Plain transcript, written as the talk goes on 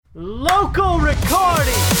Local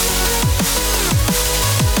recording!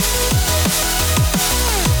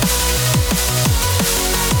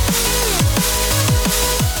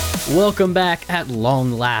 Welcome back at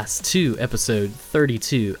long last to episode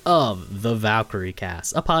 32 of The Valkyrie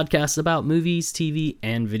Cast, a podcast about movies, TV,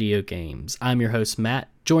 and video games. I'm your host, Matt.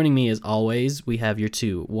 Joining me as always, we have your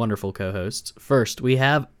two wonderful co-hosts. First, we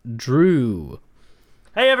have Drew.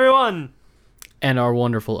 Hey everyone! And our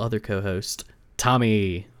wonderful other co-host,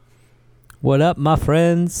 Tommy. What up, my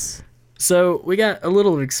friends? So, we got a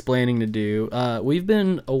little explaining to do. We've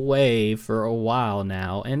been away for a while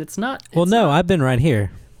now, and it's not... I've been right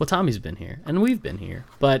here. Well, Tommy's been here, and we've been here,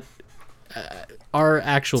 but our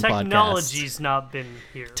actual Technology's not been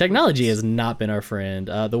here. Technology has not been our friend.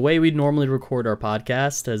 The way we normally record our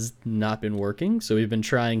podcast has not been working, so we've been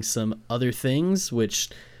trying some other things, which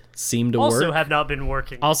seem to work. Also have not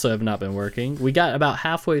been working. We got about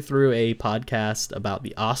halfway through a podcast about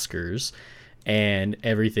the Oscars, and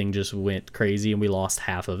everything just went crazy and we lost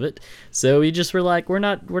half of it. So we just were like, we're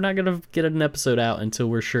not gonna get an episode out until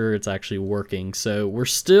we're sure it's actually working. So we're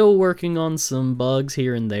still working on some bugs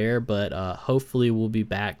here and there, but hopefully we'll be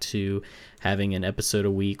back to having an episode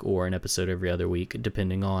a week or an episode every other week,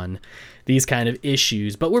 depending on these kind of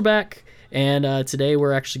issues. But we're back, and today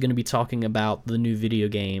we're actually going to be talking about the new video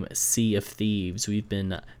game Sea of Thieves. We've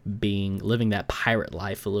been living that pirate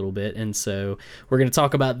life a little bit, and so we're going to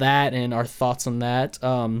talk about that and our thoughts on that.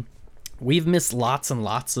 We've missed lots and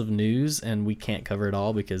lots of news, and we can't cover it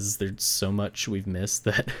all because there's so much we've missed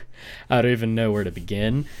that I don't even know where to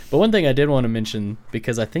begin. But one thing I did want to mention,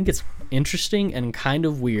 because I think it's interesting and kind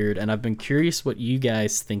of weird, and I've been curious what you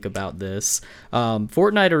guys think about this.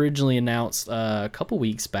 Fortnite originally announced a couple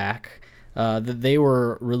weeks back that they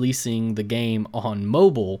were releasing the game on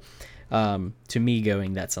mobile. To me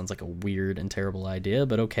going, that sounds like a weird and terrible idea,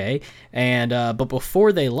 but okay. And but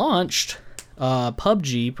before they launched,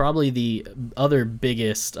 PUBG, probably the other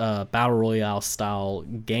biggest battle royale style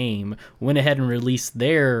game, went ahead and released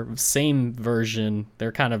their same version,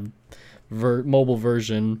 their kind of mobile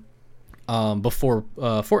version, before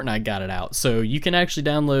Fortnite got it out. So you can actually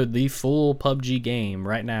download the full PUBG game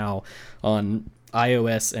right now on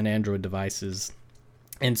iOS and Android devices,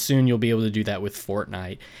 and soon you'll be able to do that with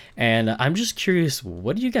Fortnite. And I'm just curious,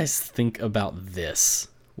 what do you guys think about this?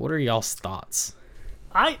 What are y'all's thoughts?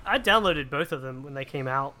 I downloaded both of them when they came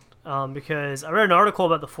out because I read an article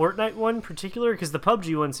about the Fortnite one in particular, because the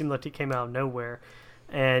PUBG one seemed like it came out of nowhere.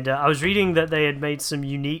 And I was reading that they had made some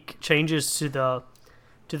unique changes to the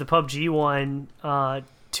PUBG one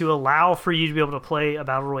to allow for you to be able to play a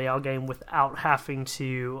battle royale game without having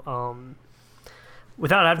to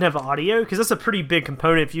have audio, because that's a pretty big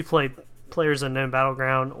component. If you play Players Unknown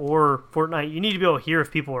Battleground or Fortnite, you need to be able to hear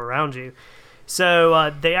if people are around you.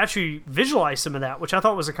 So they actually visualized some of that, which I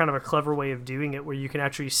thought was a kind of a clever way of doing it, where you can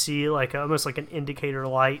actually see almost like an indicator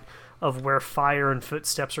light of where fire and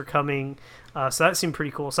footsteps are coming. So that seemed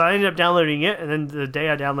pretty cool. So I ended up downloading it, and then the day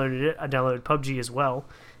I downloaded it, I downloaded PUBG as well.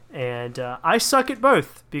 And I suck at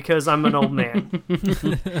both because I'm an old man.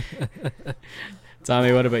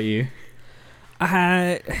 Tommy, what about you?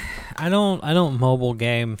 I don't mobile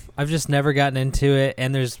game. I've just never gotten into it,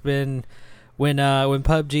 and there's been when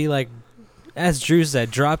PUBG, like as Drew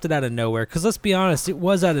said, dropped it out of nowhere. Because let's be honest, it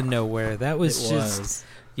was out of nowhere. That was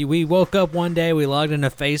we woke up one day, we logged into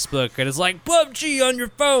Facebook, and it's like PUBG on your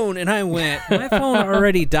phone, and I went, my phone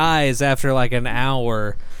already dies after like an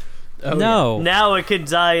hour. Oh, no. Yeah. Now it could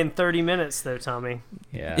die in 30 minutes, though, Tommy.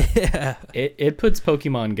 Yeah. It puts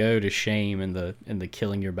Pokemon Go to shame in the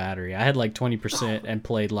killing your battery. I had like 20% and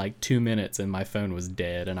played like 2 minutes, and my phone was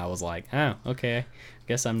dead, and I was like, oh, okay.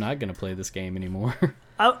 Guess I'm not gonna play this game anymore.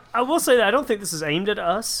 I will say that I don't think this is aimed at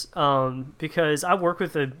us, because I work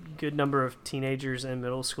with a good number of teenagers and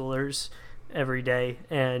middle schoolers every day,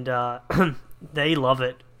 and they love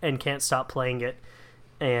it and can't stop playing it.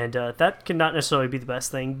 And that can not necessarily be the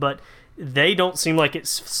best thing, but they don't seem like it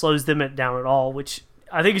slows them down at all, which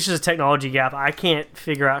I think it's just a technology gap. I can't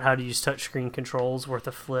figure out how to use touchscreen controls worth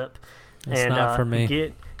a flip. It's not for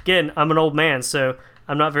me. Again, I'm an old man, so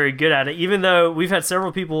I'm not very good at it, even though we've had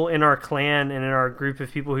several people in our clan and in our group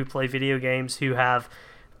of people who play video games who have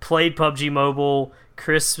played PUBG Mobile.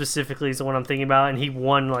 Chris specifically is the one I'm thinking about, and he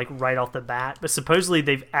won like right off the bat. But supposedly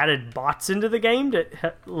they've added bots into the game to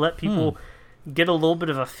let people get a little bit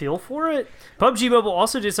of a feel for it. PUBG Mobile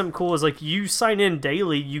also did something cool, is like you sign in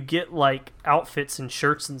daily, you get like outfits and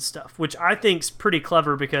shirts and stuff, which I think's pretty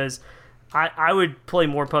clever, because I would play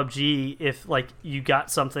more PUBG if like you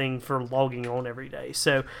got something for logging on every day.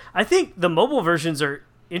 So I think the mobile versions are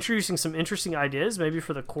introducing some interesting ideas, maybe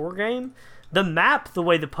for the core game. The map, the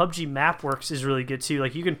way the PUBG map works, is really good too.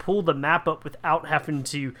 Like, you can pull the map up without having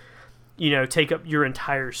to, take up your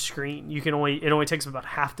entire screen. It only takes up about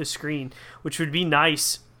half the screen, which would be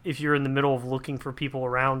nice if you're in the middle of looking for people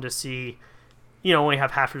around to see, only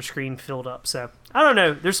have half your screen filled up. So I don't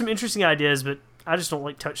know. There's some interesting ideas, but I just don't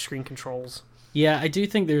like touchscreen controls. Yeah, I do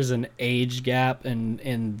think there's an age gap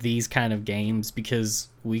in these kind of games because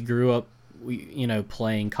we grew up,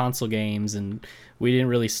 playing console games, and we didn't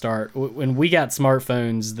really start when we got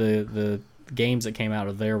smartphones. The games that came out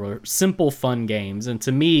of there were simple, fun games, and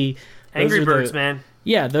to me, Angry Birds, man.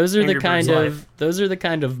 Yeah, those are Angry the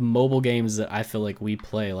kind of mobile games that I feel like we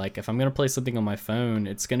play. Like, if I'm gonna play something on my phone,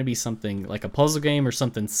 it's gonna be something like a puzzle game or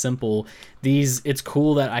something simple. It's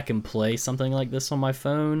cool that I can play something like this on my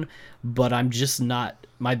phone, but I'm just not.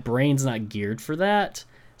 My brain's not geared for that.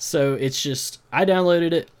 So it's just I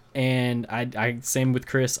downloaded it, and I same with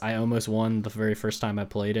Chris. I almost won the very first time I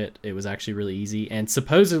played it. It was actually really easy, and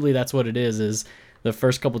supposedly that's what it is. The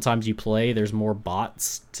first couple times you play, there's more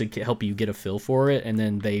bots to help you get a feel for it, and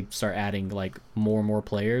then they start adding like more and more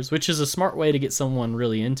players, which is a smart way to get someone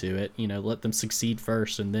really into it. Let them succeed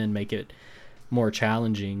first and then make it more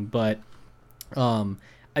challenging. But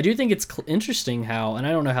I do think it's interesting how, and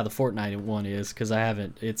I don't know how the Fortnite one is because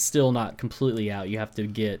it's still not completely out. You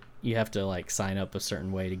have to like sign up a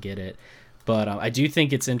certain way to get it. But I do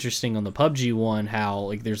think it's interesting on the PUBG one how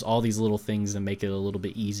like there's all these little things that make it a little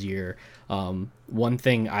bit easier. One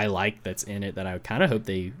thing I like that's in it that I kind of hope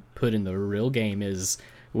they put in the real game is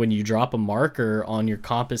when you drop a marker on your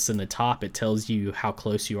compass in the top, it tells you how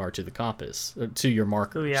close you are to the compass, to your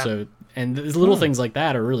marker. Oh, yeah. So, and little things like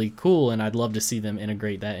that are really cool, and I'd love to see them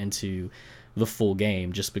integrate that into the full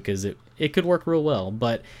game just because it could work real well.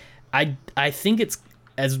 But I think it's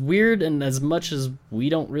as weird, and as much as we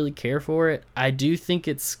don't really care for it, I do think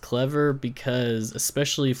it's clever because,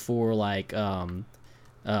 especially for like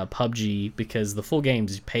PUBG, because the full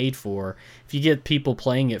game's paid for. If you get people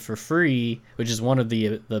playing it for free, which is one of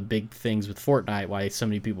the big things with Fortnite, why so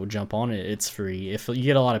many people jump on it, it's free. If you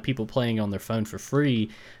get a lot of people playing on their phone for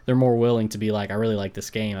free, they're more willing to be like, I really like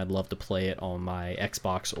this game, I'd love to play it on my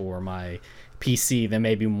Xbox or my PC. They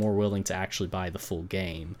may be more willing to actually buy the full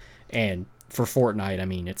game. And for Fortnite, I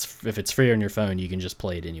mean, if it's free on your phone, you can just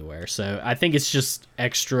play it anywhere. So I think it's just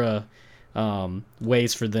extra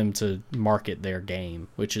ways for them to market their game,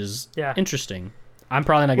 which is interesting. I'm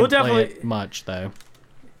probably not going to play it much, though.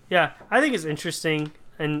 Yeah, I think it's interesting,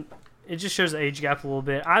 and it just shows the age gap a little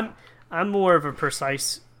bit. I'm more of a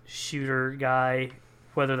precise shooter guy,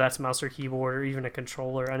 whether that's mouse or keyboard or even a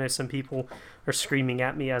controller. I know some people are screaming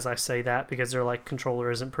at me as I say that because they're like,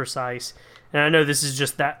 controller isn't precise. And I know this is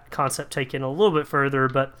just that concept taken a little bit further,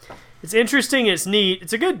 but it's interesting, it's neat.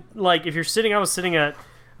 It's a good, like, if you're sitting, I was sitting at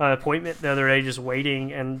an appointment the other day just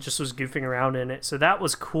waiting and just was goofing around in it. So that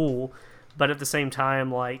was cool, but at the same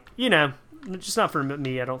time, like, just not for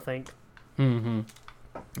me, I don't think. Mm-hmm.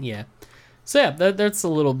 Yeah. So yeah, that's a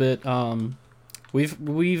little bit,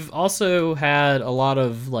 We've also had a lot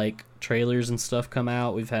of like trailers and stuff come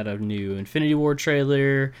out. We've had a new Infinity War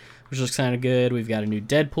trailer, which looks kind of good. We've got a new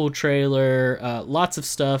Deadpool trailer. Lots of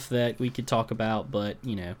stuff that we could talk about, but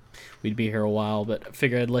we'd be here a while. But I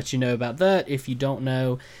figured I'd let you know about that if you don't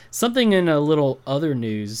know. Something in a little other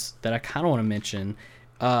news that I kind of want to mention.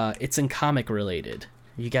 It's in comic related.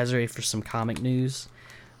 Are you guys ready for some comic news?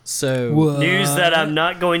 So news that I'm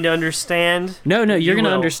not going to understand. No, you're going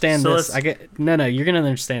to understand this. You're going to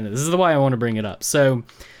understand it. This is the why I want to bring it up. So,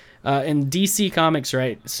 in DC Comics,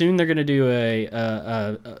 right? Soon they're going to do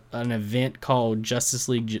an event called Justice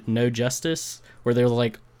League No Justice, where there's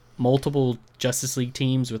like multiple Justice League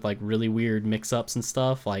teams with like really weird mix-ups and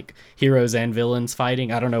stuff, like heroes and villains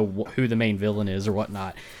fighting. I don't know who the main villain is or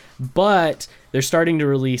whatnot. But they're starting to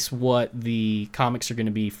release what the comics are going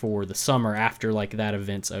to be for the summer after like that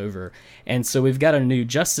event's over. And so we've got a new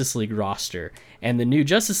Justice League roster. And the new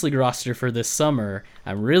Justice League roster for this summer,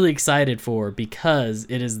 I'm really excited for because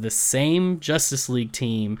it is the same Justice League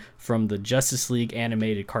team from the Justice League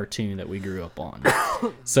animated cartoon that we grew up on.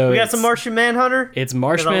 So we got some Martian Manhunter. It's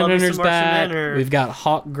Martian Manhunter's back. We've got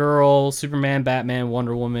Hawk Girl, Superman, Batman,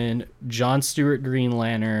 Wonder Woman, John Stewart, Green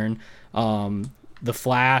Lantern, the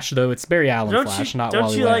Flash, though it's Barry Allen Flash, not Wally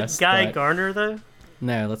West. Don't you like Guy Garner, though?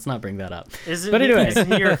 No, let's not bring that up. Isn't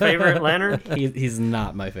he your favorite Lantern? He's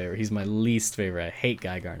not my favorite. He's my least favorite. I hate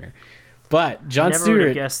Guy Garner. But John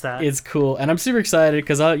Stewart is cool, and I'm super excited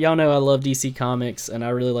because y'all know I love DC Comics, and I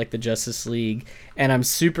really like the Justice League, and I'm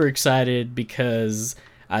super excited because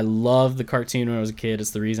I loved the cartoon when I was a kid.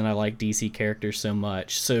 It's the reason I like DC characters so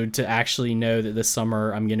much. So to actually know that this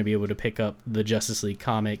summer I'm going to be able to pick up the Justice League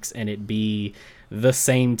comics and it be the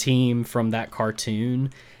same team from that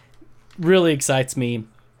cartoon really excites me.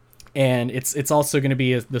 And it's also going to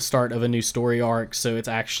be the start of a new story arc, so it's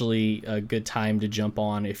actually a good time to jump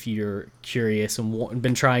on if you're curious and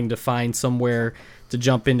been trying to find somewhere to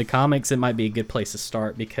jump into comics. It might be a good place to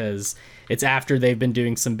start because it's after they've been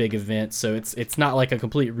doing some big events, so it's not like a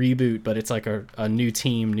complete reboot, but it's like a new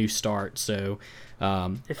team, new start. So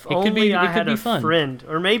if only I had a friend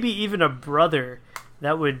or maybe even a brother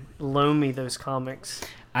that would loan me those comics.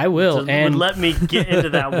 I will, and would let me get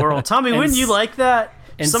into that world. Tommy, wouldn't you like that?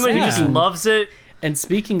 And somebody who just loves it. And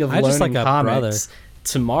speaking of loaning comics,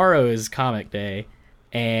 tomorrow is comic day.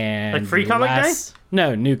 And like free comic day?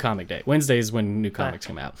 No, new comic day. Wednesday is when new comics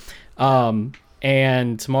come out.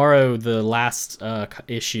 And tomorrow the last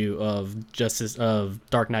issue of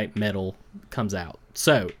Dark Knight Metal comes out.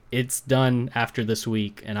 So it's done after this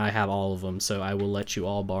week, and I have all of them, so I will let you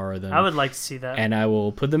all borrow them. I would like to see that. And I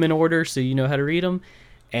will put them in order so you know how to read them.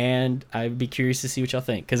 And I'd be curious to see what y'all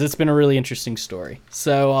think because it's been a really interesting story.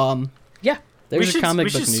 So, yeah, there's your comic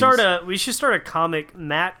book news. We should start a comic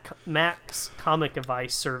Max comic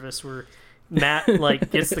advice service where Matt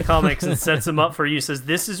like gets the comics and sets them up for you. Says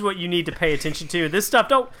this is what you need to pay attention to. This stuff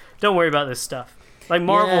don't worry about this stuff. Like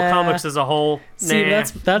Marvel comics as a whole. See,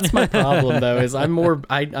 that's my problem though. Is I'm more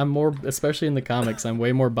especially in the comics. I'm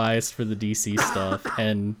way more biased for the DC stuff,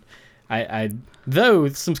 and I though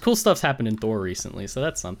some cool stuff's happened in Thor recently, so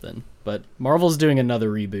that's something. But Marvel's doing another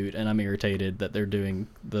reboot, and I'm irritated that they're doing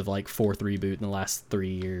the fourth reboot in the last 3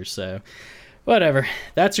 years. So, whatever.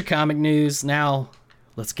 That's your comic news. Now,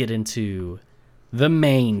 let's get into the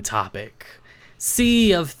main topic: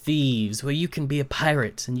 Sea of Thieves, where you can be a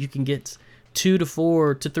pirate and you can get 2 to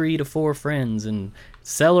 4 to 3 to 4 friends and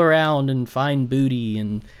sail around and find booty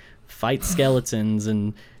and fight skeletons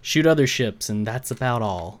and shoot other ships, and that's about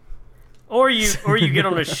all. Or you get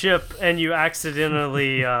on a ship and you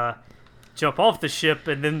accidentally jump off the ship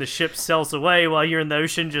and then the ship sails away while you're in the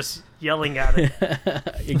ocean just yelling at it.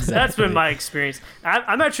 Exactly. That's been my experience.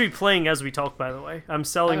 I'm actually playing as we talk, by the way. I'm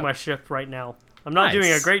selling my ship right now. I'm not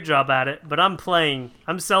doing a great job at it, but I'm playing.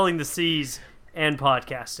 I'm selling the seas and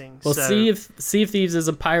podcasting. Well, Sea of Thieves is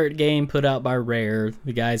a pirate game put out by Rare,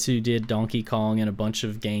 the guys who did Donkey Kong and a bunch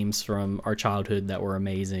of games from our childhood that were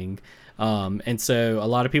amazing. And so a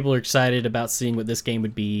lot of people are excited about seeing what this game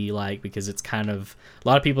would be like because it's kind of, a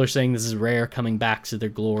lot of people are saying this is Rare coming back to their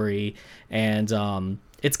glory, and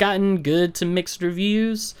it's gotten good to mixed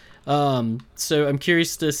reviews. So I'm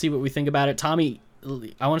curious to see what we think about it. Tommy,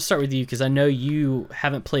 I want to start with you because I know you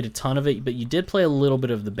haven't played a ton of it, but you did play a little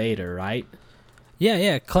bit of the beta, right?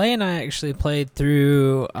 Yeah. Clay and I actually played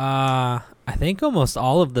through, I think almost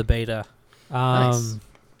all of the beta. Nice.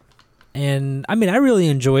 And I mean, I really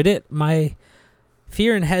enjoyed it. My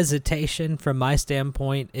fear and hesitation from my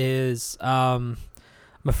standpoint is I'm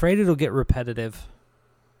afraid it'll get repetitive.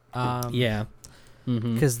 Yeah.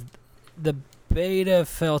 Because the beta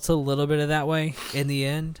felt a little bit of that way in the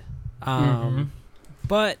end.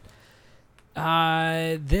 But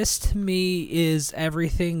this to me is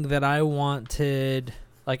everything that I wanted,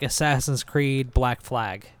 like Assassin's Creed Black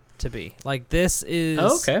Flag to be. Like this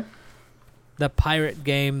is the pirate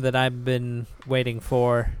game that I've been waiting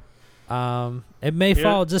for. It may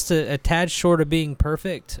fall just a tad short of being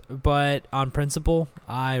perfect, but on principle,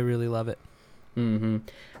 I really love it.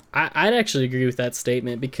 I'd actually agree with that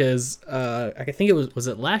statement because I think it was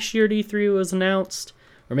it last year at E3 it was announced?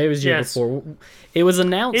 Or maybe it was the year before. It was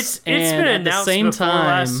announced, it's been and announced at the same before time,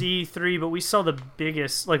 last E3, but we saw the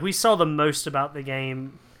biggest, we saw the most about the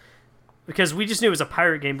game because we just knew it was a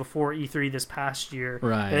pirate game before E3 this past year.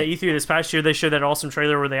 Right. And at E3 this past year, they showed that awesome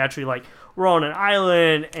trailer where they actually were on an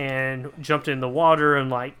island and jumped in the water and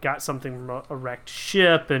got something from a wrecked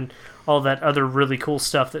ship and all that other really cool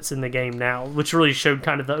stuff that's in the game now, which really showed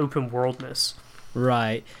kind of the open worldness.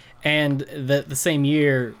 Right. And the same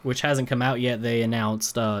year, which hasn't come out yet, they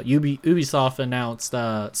announced Ubisoft announced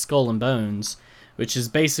Skull and Bones, which is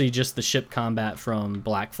basically just the ship combat from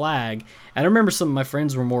Black Flag. And I remember some of my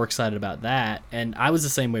friends were more excited about that, and I was the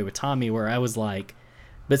same way with Tommy, where I was like,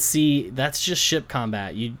 but see, that's just ship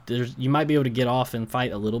combat. You might be able to get off and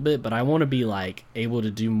fight a little bit, but I want to be able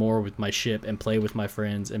to do more with my ship and play with my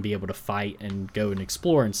friends and be able to fight and go and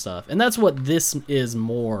explore and stuff. And that's what this is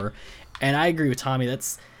more. And I agree with Tommy.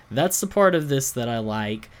 That's the part of this that I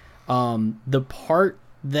like. The part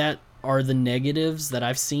that are the negatives that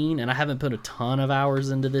I've seen, and I haven't put a ton of hours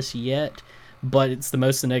into this yet, but it's the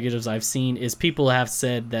most of the negatives I've seen, is people have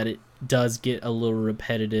said that it does get a little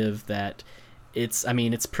repetitive, that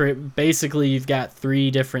basically you've got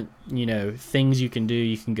 3 different, things you can do.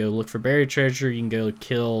 You can go look for buried treasure, you can go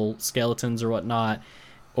kill skeletons or whatnot,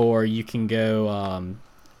 or you can go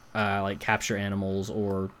like capture animals,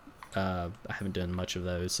 or I haven't done much of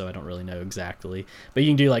those, so I don't really know exactly. But you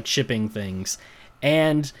can do like shipping things,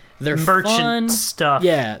 and they're merchant fun stuff.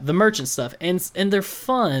 Yeah, the merchant stuff, and they're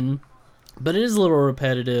fun, but it is a little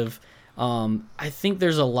repetitive. I think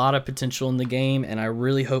there's a lot of potential in the game, and I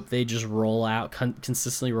really hope they just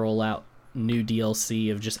consistently roll out new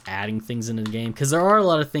DLC of just adding things into the game, because there are a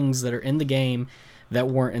lot of things that are in the game that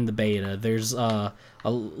weren't in the beta. There's a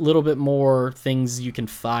little bit more things you can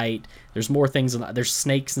fight. There's more things. There's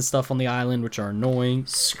snakes and stuff on the island, which are annoying.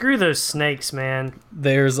 Screw those snakes, man.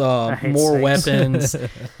 There's more weapons.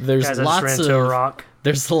 There's Guys, lots of a rock.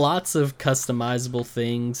 There's lots of customizable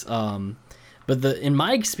things. But in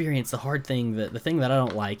my experience, the thing that I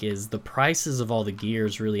don't like is the prices of all the gear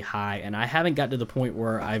is really high, and I haven't got to the point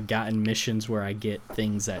where I've gotten missions where I get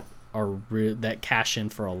things that that cash in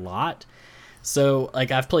for a lot. So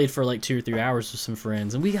like I've played for like 2 or 3 hours with some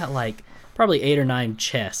friends, and we got like probably 8 or 9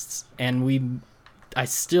 chests, and I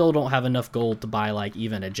still don't have enough gold to buy like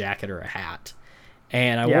even a jacket or a hat.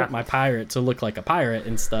 And I want my pirate to look like a pirate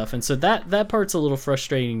and stuff, and so that part's a little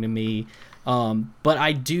frustrating to me. But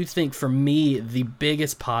I do think for me the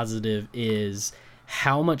biggest positive is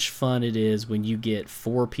how much fun it is when you get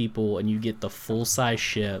 4 people and you get the full-size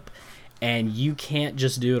ship, and you can't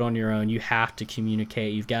just do it on your own. You have to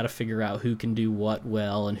communicate. You've got to figure out who can do what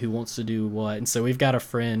well and who wants to do what. And so we've got a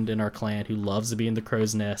friend in our clan who loves to be in the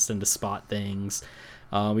crow's nest and to spot things.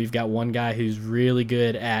 We've got one guy who's really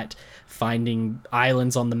good at finding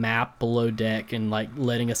islands on the map below deck and like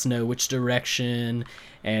letting us know which direction.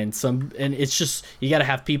 And it's just, you got to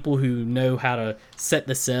have people who know how to set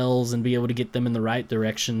the sails and be able to get them in the right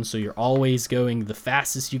direction, so you're always going the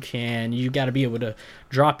fastest you can. You got to be able to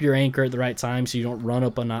drop your anchor at the right time so you don't run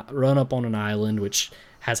up on an island, which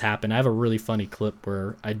has happened. I have a really funny clip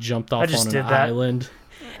where I jumped off on an island,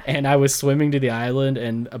 and I was swimming to the island,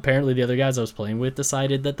 and apparently the other guys I was playing with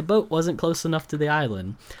decided that the boat wasn't close enough to the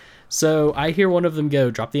island. So I hear one of them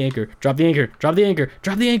go, drop the anchor, drop the anchor, drop the anchor,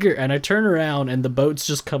 drop the anchor. And I turn around and the boat's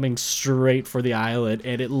just coming straight for the island.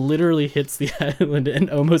 And it literally hits the island and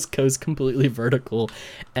almost goes completely vertical.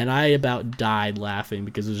 And I about died laughing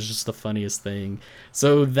because it was just the funniest thing.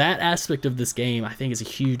 So that aspect of this game, I think, is a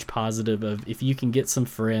huge positive of if you can get some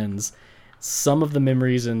friends, some of the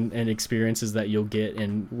memories and experiences that you'll get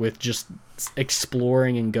and with just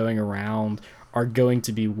exploring and going around are going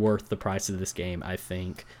to be worth the price of this game, I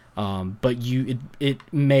think. But it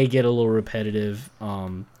may get a little repetitive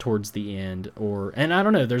towards the end, and I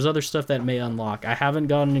don't know, there's other stuff that may unlock. I haven't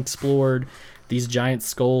gone and explored these giant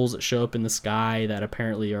skulls that show up in the sky that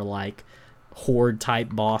apparently are like horde type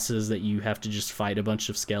bosses that you have to just fight a bunch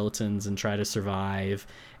of skeletons and try to survive.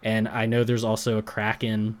 And I know there's also a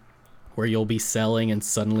kraken where you'll be sailing and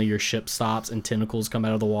suddenly your ship stops and tentacles come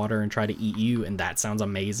out of the water and try to eat you, and that sounds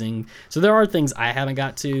amazing. So there are things I haven't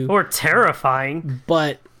got to, or terrifying,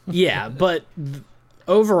 but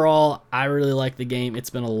overall I really like the game. It's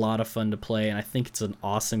been a lot of fun to play, and I think it's an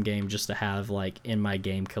awesome game just to have like in my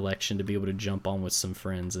game collection to be able to jump on with some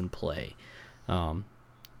friends and play.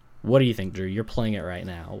 What do you think, Drew? You're playing it right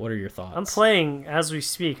now. What are your thoughts? I'm playing as we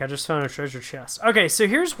speak. I just found a treasure chest. Okay, so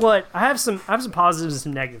here's what I have some positives and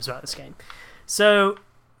some negatives about this game. So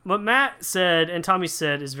what Matt said and Tommy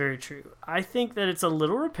said is very true. I think that it's a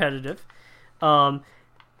little repetitive.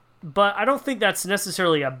 But I don't think that's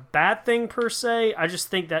necessarily a bad thing per se. I just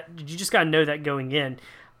think that you just got to know that going in.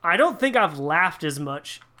 I don't think I've laughed as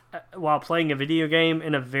much while playing a video game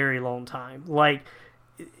in a very long time. Like,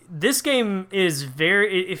 this game is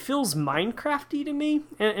it feels Minecraft-y to me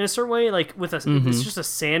in a certain way. Like, it's just a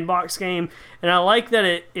sandbox game. And I like that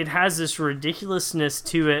it has this ridiculousness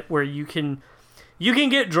to it where you can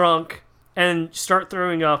get drunk and start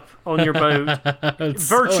throwing up on your boat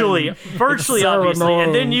virtually obviously, annoying.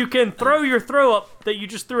 And then you can throw your throw up that you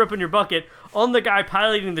just threw up in your bucket on the guy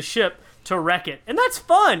piloting the ship to wreck it, and that's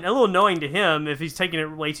fun. A little annoying to him if he's taking it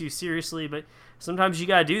way too seriously, but sometimes you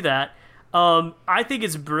gotta do that. I think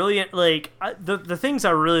it's brilliant. Like, the things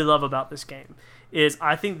I really love about this game is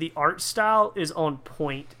I think the art style is on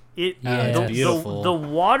point. It's beautiful. The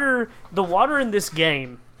water in this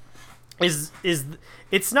game is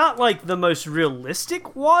it's not like the most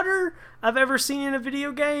realistic water I've ever seen in a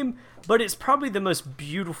video game, but it's probably the most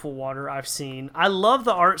beautiful water I've seen. I love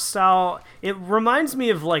the art style. It reminds me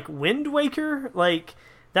of like Wind Waker, like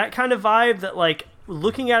that kind of vibe that, like,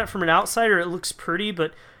 looking at it from an outsider, it looks pretty,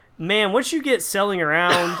 but man, once you get sailing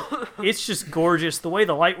around, it's just gorgeous. The way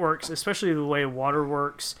the light works, especially the way water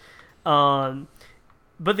works.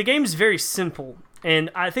 But the game's very simple.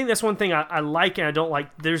 And I think that's one thing I like and I don't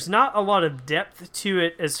like. There's not a lot of depth to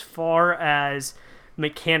it as far as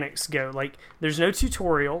mechanics go. Like, there's no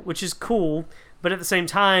tutorial, which is cool, but at the same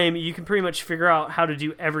time, you can pretty much figure out how to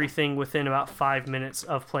do everything within about 5 minutes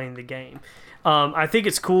of playing the game. I think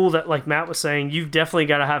it's cool that, like Matt was saying, you've definitely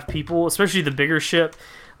got to have people, especially the bigger ship,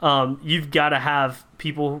 you've got to have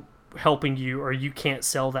people helping you or you can't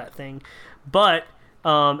sell that thing. But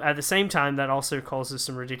at the same time, that also causes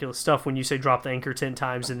some ridiculous stuff when you say drop the anchor 10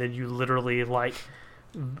 times and then you literally, like,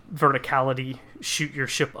 verticality shoot your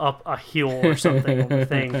ship up a hill or something on the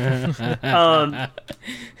thing.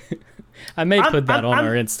 I may put that on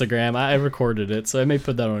our Instagram. I recorded it, so I may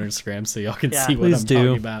put that on Instagram so y'all can see what I'm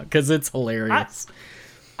talking about, because it's hilarious.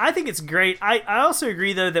 I think it's great. I also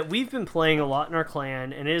agree, though, that we've been playing a lot in our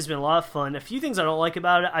clan, and it has been a lot of fun. A few things I don't like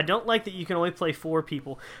about it. I don't like that you can only play 4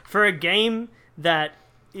 people. For a game that...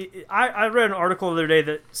 I read an article the other day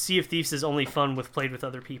that Sea of Thieves is only fun played with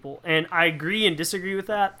other people, and I agree and disagree with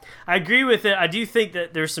that. I agree with it. I do think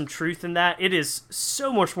that there's some truth in that. It is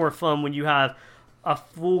so much more fun when you have a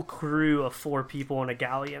full crew of 4 people on a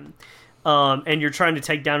galleon. And you're trying to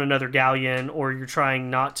take down another galleon, or you're trying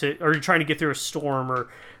to get through a storm, or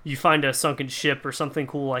you find a sunken ship or something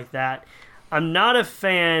cool like that. I'm not a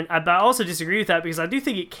fan, but I also disagree with that because I do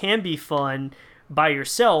think it can be fun by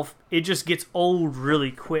yourself. It just gets old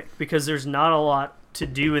really quick because there's not a lot to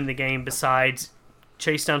do in the game besides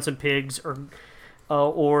chase down some pigs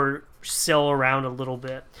or sail around a little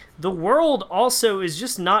bit. The world also is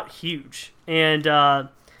just not huge, and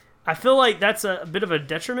I feel like that's a bit of a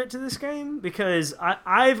detriment to this game because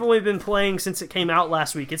I've only been playing since it came out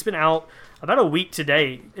last week. It's been out about a week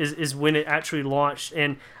today is when it actually launched,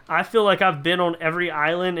 and I feel like I've been on every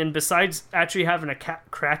island, and besides actually having a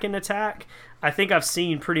Kraken attack, I think I've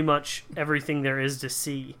seen pretty much everything there is to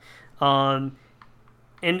see. And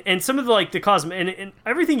some of the cosmetic and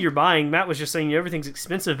everything you're buying, Matt was just saying everything's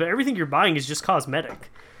expensive, but everything you're buying is just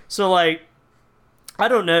cosmetic. So, like, I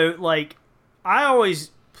don't know, like,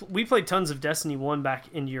 we played tons of Destiny 1 back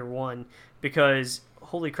in year 1 because,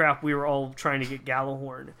 holy crap, we were all trying to get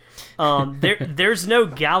Gallahorn. There's no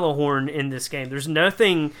Gallahorn in this game. There's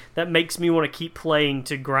nothing that makes me want to keep playing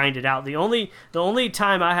to grind it out. The only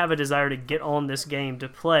time I have a desire to get on this game to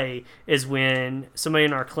play is when somebody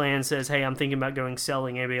in our clan says, hey, I'm thinking about going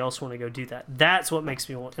selling. Anybody else want to go do that? That's what makes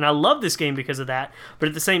me want. And I love this game because of that. But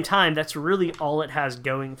at the same time, that's really all it has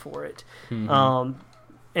going for it. Mm-hmm.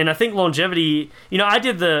 And I think longevity, I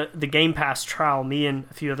did the Game Pass trial. Me and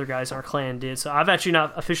a few other guys in our clan did. So I've actually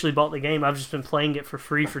not officially bought the game. I've just been playing it for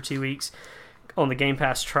free for 2 weeks on the Game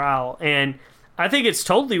Pass trial. And I think it's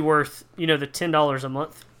totally worth, the $10 a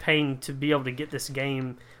month paying to be able to get this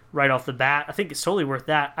game right off the bat. I think it's totally worth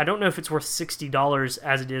that. I don't know if it's worth $60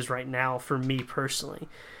 as it is right now for me personally.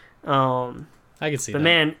 I can see that. But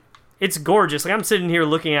man, it's gorgeous. Like, I'm sitting here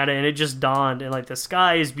looking at it and it just dawned, and like the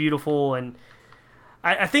sky is beautiful, and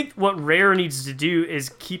I think what Rare needs to do is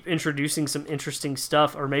keep introducing some interesting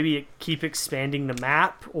stuff, or maybe keep expanding the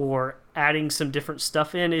map or adding some different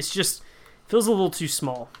stuff in. It's just feels a little too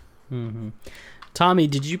small. Mm-hmm. Tommy,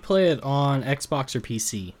 did you play it on Xbox or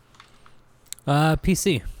PC?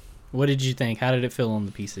 PC. What did you think? How did it feel on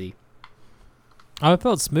the PC? Oh, it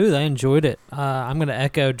felt smooth. I enjoyed it. I'm going to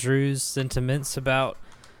echo Drew's sentiments about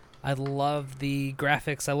I love the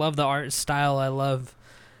graphics. I love the art style. I love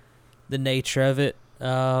the nature of it. You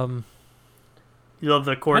love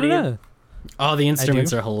the accordion? I don't know. Oh, the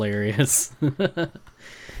instruments are hilarious.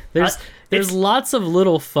 There's lots of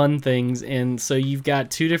little fun things, and so you've got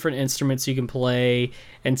 2 different instruments you can play,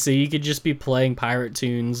 and so you could just be playing pirate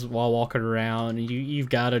tunes while walking around. And you've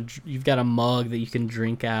got a mug that you can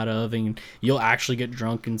drink out of, and you'll actually get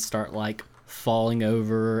drunk and start like falling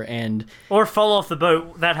over or fall off the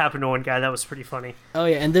boat. That happened to one guy. That was pretty funny. Oh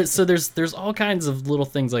yeah, and so there's all kinds of little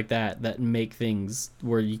things like that make things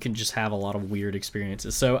where you can just have a lot of weird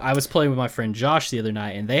experiences. So I was playing with my friend Josh the other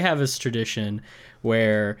night, and they have this tradition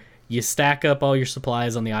where you stack up all your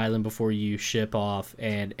supplies on the island before you ship off,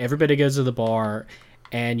 and everybody goes to the bar,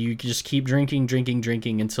 and you just keep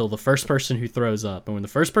drinking until the first person who throws up. And when the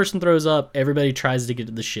first person throws up, everybody tries to get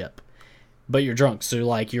to the ship. But you're drunk, so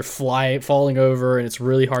like you're falling over, and it's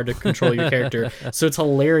really hard to control your character. So it's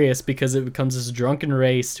hilarious because it becomes this drunken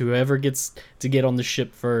race. Whoever gets to get on the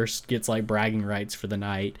ship first gets like bragging rights for the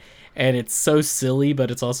night, and it's so silly,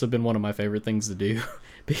 but it's also been one of my favorite things to do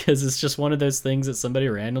because it's just one of those things that somebody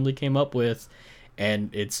randomly came up with, and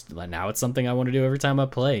it's something I want to do every time I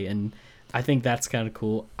play, and I think that's kind of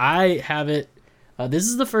cool. I have it. This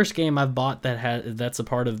is the first game I've bought that's a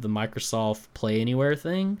part of the Microsoft Play Anywhere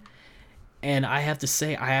thing. And I have to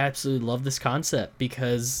say, I absolutely love this concept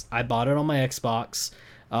because I bought it on my Xbox.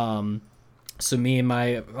 So me and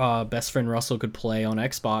my best friend Russell could play on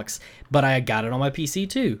Xbox, but I got it on my PC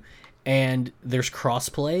too. And there's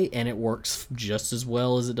crossplay, and it works just as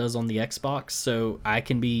well as it does on the Xbox. So I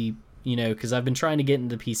can be, because I've been trying to get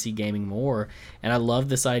into PC gaming more, and I love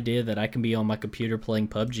this idea that I can be on my computer playing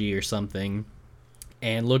PUBG or something,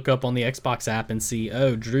 and look up on the Xbox app and see,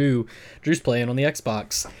 oh, Drew's playing on the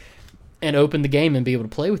Xbox, and open the game and be able to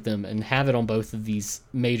play with them and have it on both of these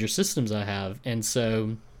major systems I have. And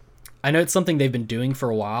so I know it's something they've been doing for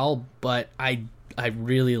a while, but I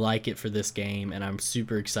really like it for this game, and I'm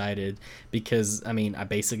super excited because, I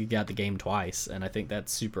basically got the game twice, and I think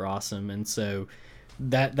that's super awesome. And so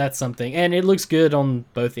that's something, and it looks good on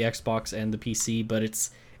both the Xbox and the PC, but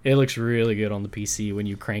it looks really good on the PC when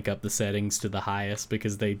you crank up the settings to the highest,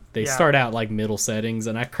 because they start out like middle settings,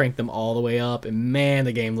 and I cranked them all the way up, and man,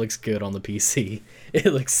 the game looks good on the PC. It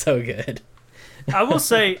looks so good. I will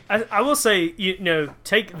say,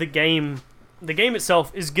 take the game. The game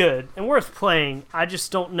itself is good and worth playing. I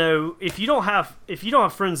just don't know if you don't have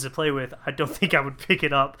friends to play with. I don't think I would pick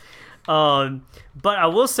it up. But I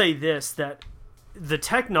will say this, that the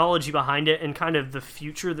technology behind it and kind of the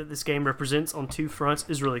future that this game represents on two fronts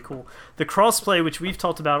is really cool. The crossplay, which we've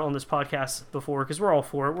talked about on this podcast before, because we're all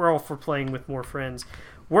for it. We're all for playing with more friends.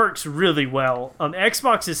 Works really well.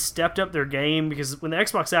 Xbox has stepped up their game, because when the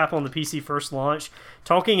Xbox app on the PC first launched,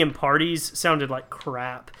 talking in parties sounded like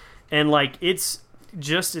crap. And it's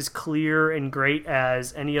just as clear and great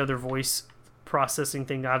as any other voice processing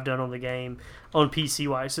thing I've done on the game on PC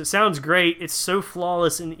wise. So it sounds great. It's so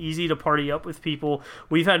flawless and easy to party up with people.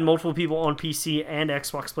 We've had multiple people on PC and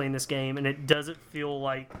Xbox playing this game, and it doesn't feel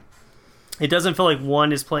like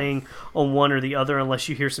one is playing on one or the other unless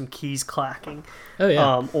you hear some keys clacking. Oh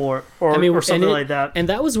yeah. Or something like that. And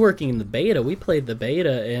that was working in the beta. We played the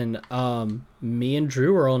beta, and me and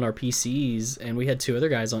Drew were on our PCs, and we had two other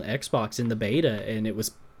guys on Xbox in the beta, and it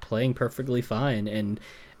was playing perfectly fine. And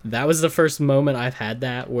that was the first moment I've had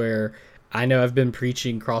that where, I know I've been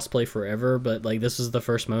preaching crossplay forever, but this was the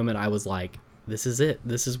first moment I was like, this is it.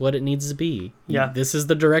 This is what it needs to be. Yeah. This is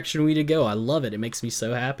the direction we need to go. I love it. It makes me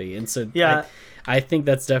so happy. And so yeah, I think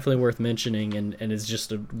that's definitely worth mentioning, and it's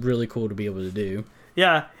just really cool to be able to do.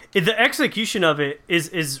 Yeah. The execution of it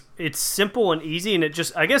is it's simple and easy, and it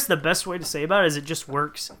just, I guess the best way to say about it is it just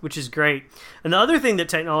works, which is great. And the other thing that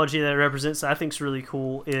technology that it represents that I think is really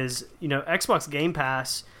cool is, Xbox Game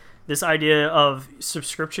Pass, this idea of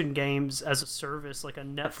subscription games as a service, like a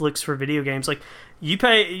Netflix for video games. Like, you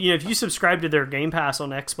pay, if you subscribe to their Game Pass on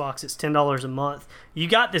Xbox, it's $10 a month. You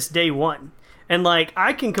got this day one. And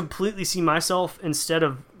I can completely see myself, instead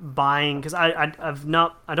of buying, because I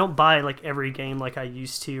don't buy every game like I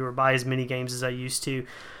used to, or buy as many games as I used to.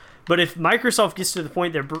 But if Microsoft gets to the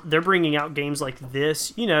point they're bringing out games like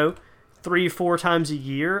this, 3-4 times a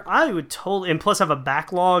year, I would totally, and plus have a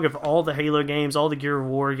backlog of all the Halo games, all the Gear of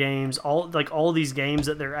War games, all these games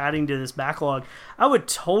that they're adding to this backlog, I would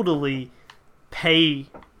totally pay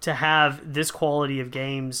to have this quality of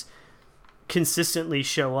games consistently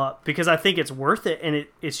show up, because I think it's worth it, and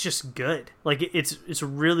it's just good. It's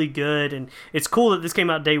really good, and it's cool that this came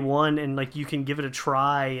out day one, and you can give it a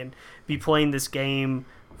try and be playing this game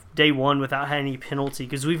day one without any penalty,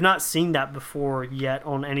 because we've not seen that before yet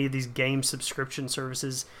on any of these game subscription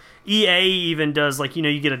services. EA even does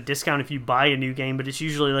you get a discount if you buy a new game, but it's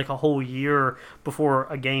usually a whole year before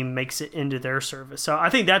a game makes it into their service. So I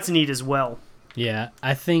think that's neat as well. Yeah,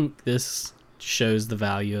 I think this shows the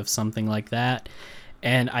value of something like that,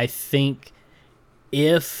 and I think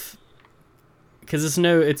because it's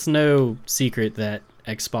no secret that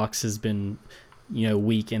Xbox has been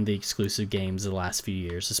weak in the exclusive games the last few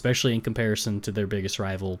years, especially in comparison to their biggest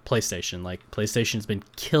rival, PlayStation. PlayStation's been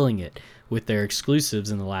killing it with their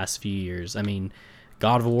exclusives in the last few years.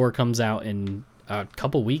 God of War comes out in a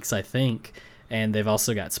couple weeks, I think, and they've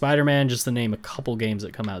also got Spider-Man, just to name a couple games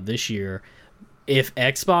that come out this year. If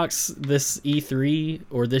Xbox this E3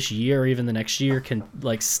 or this year or even the next year can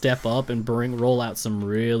step up and roll out some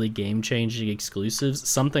really game-changing exclusives,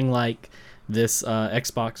 something like this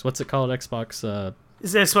Xbox, what's it called? Xbox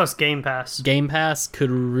it's Xbox Game Pass. Game Pass could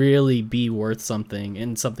really be worth something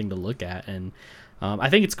and something to look at. And I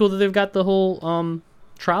think it's cool that they've got the whole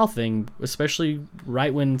trial thing, especially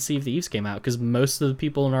right when Sea of Thieves came out, because most of the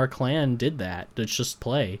people in our clan did that. It's just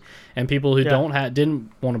play, and people who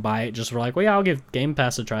didn't want to buy it just were like, well, yeah, I'll give Game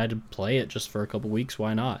Pass a try to play it just for a couple weeks.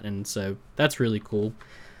 Why not? And so that's really cool.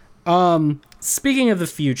 Speaking of the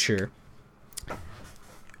future,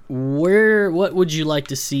 what would you like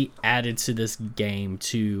to see added to this game?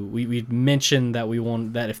 We mentioned that we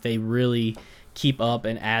want that if they really keep up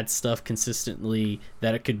and add stuff consistently,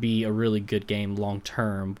 that it could be a really good game long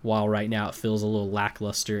term, while right now it feels a little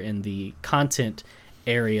lackluster in the content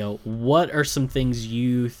area. What are some things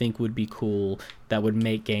you think would be cool that would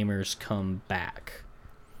make gamers come back?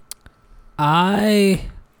 I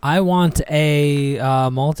want a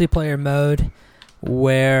multiplayer mode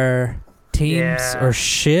where teams or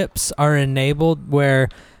ships are enabled, where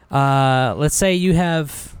let's say you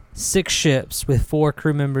have 6 ships with 4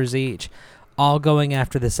 crew members each, all going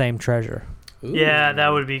after the same treasure. Ooh. Yeah, that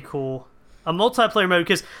would be cool. A multiplayer mode,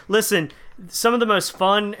 because listen, some of the most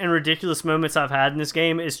fun and ridiculous moments I've had in this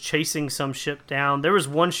game is chasing some ship down. There was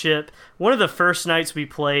one ship, one of the first nights we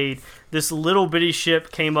played, this little bitty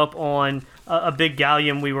ship came up on a big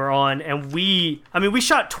galleon we were on, and we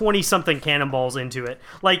shot 20-something cannonballs into it.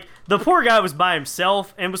 Like, the poor guy was by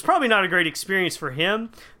himself, and it was probably not a great experience for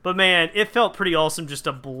him, but man, it felt pretty awesome just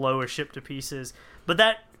to blow a ship to pieces. But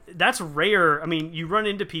that's rare. I mean, you run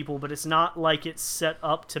into people, but it's not like it's set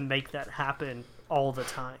up to make that happen all the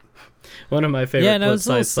time. One of my favorite clips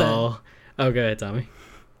I saw. Oh, go ahead, Tommy.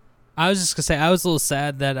 I was just gonna say, I was a little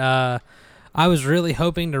sad that I was really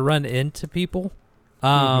hoping to run into people.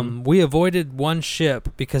 We avoided one ship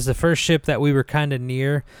because the first ship that we were kind of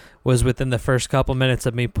near was within the first couple minutes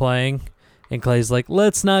of me playing, and Clay's like,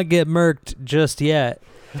 "Let's not get murked just yet."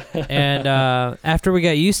 And after we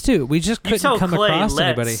got used to it, we just couldn't come across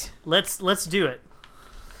anybody. Let's do it.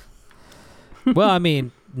 Well, I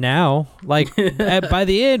mean, now, like by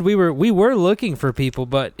the end, we were looking for people,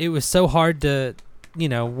 but it was so hard to,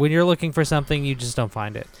 when you're looking for something, you just don't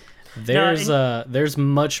find it. There's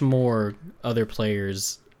much more other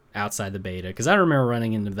players outside the beta, because I don't remember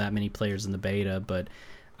running into that many players in the beta, but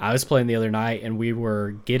I was playing the other night and we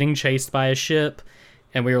were getting chased by a ship.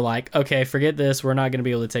 And we were like, okay, forget this. We're not going to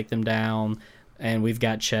be able to take them down. And we've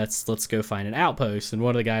got chests. Let's go find an outpost. And one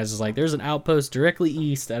of the guys was like, there's an outpost directly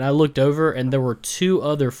east. And I looked over, and there were 2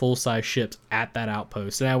 other full-size ships at that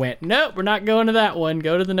outpost. And I went, nope, we're not going to that one.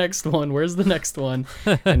 Go to the next one. Where's the next one?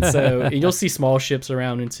 And so you'll see small ships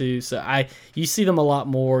around and too. So you see them a lot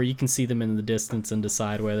more. You can see them in the distance and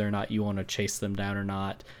decide whether or not you want to chase them down or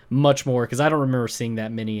not. Much more, because I don't remember seeing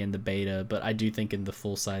that many in the beta, but I do think in the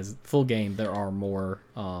full game there are more.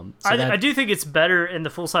 I do think it's better in the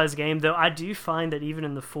full-size game, though. I do find that even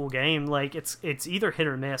in the full game, like it's either hit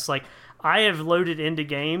or miss. Like, I have loaded into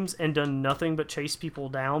games and done nothing but chase people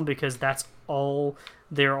down because that's all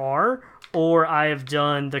there are, or I have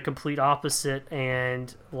done the complete opposite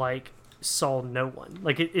and like saw no one.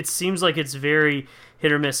 Like, it seems like it's very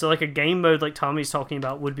hit or miss. So like a game mode like Tommy's talking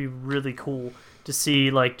about would be really cool to see,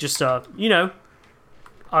 like, just a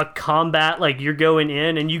combat, like you're going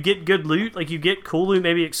in and you get good loot, like you get cool loot,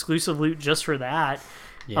 maybe exclusive loot just for that.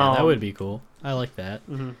 Yeah, that would be cool. I like that.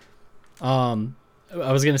 Mm-hmm.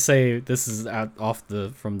 I was gonna say, this is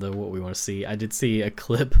from what we want to see. I did see a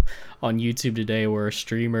clip on YouTube today where a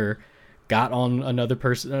streamer got on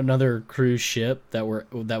another cruise ship that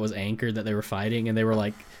was anchored, that they were fighting, and they were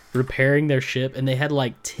like repairing their ship, and they had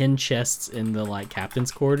like 10 chests in the like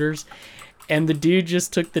captain's quarters. And the dude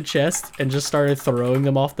just took the chest and just started throwing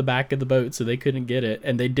them off the back of the boat so they couldn't get it.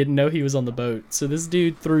 And they didn't know he was on the boat. So this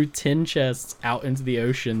dude threw 10 chests out into the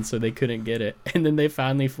ocean so they couldn't get it. And then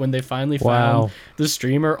when they finally found the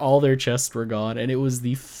streamer, all their chests were gone. And it was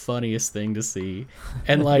the funniest thing to see.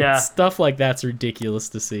 And like stuff like that's ridiculous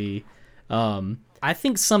to see. I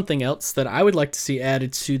think something else that I would like to see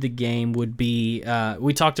added to the game would be,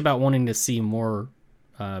 we talked about wanting to see more,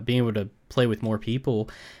 being able to play with more people.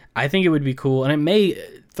 I think it would be cool, and it may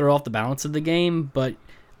throw off the balance of the game, but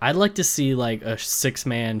I'd like to see like a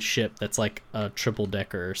 6-man ship that's like a triple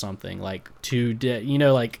decker or something, like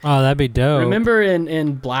like. Oh, that'd be dope. Remember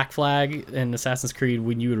in Black Flag and Assassin's Creed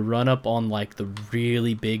when you would run up on like the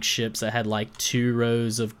really big ships that had like 2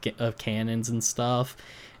 rows of cannons and stuff,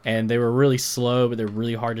 and they were really slow, but they're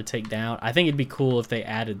really hard to take down. I think it'd be cool if they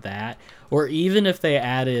added that, or even if they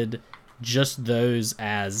added just those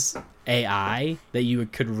as AI that you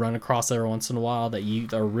could run across every once in a while, that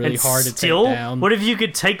are really hard to take down. What if you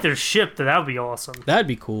could take their ship? That would be awesome. That'd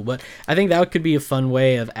be cool, but I think that could be a fun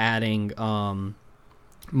way of adding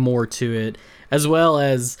more to it, as well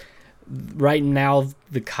as right now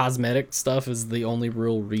the cosmetic stuff is the only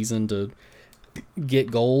real reason to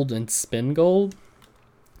get gold and spend gold.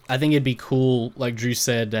 I think it'd be cool, like Drew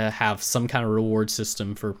said, to have some kind of reward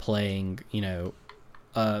system for playing,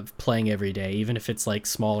 playing every day, even if it's like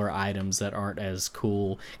smaller items that aren't as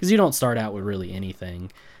cool, because you don't start out with really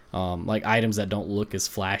anything, like items that don't look as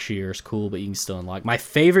flashy or as cool, but you can still unlock. My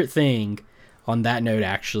favorite thing on that note,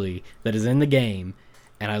 actually, that is in the game,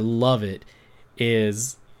 and I love it,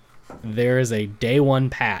 is there is a day one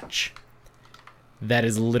patch that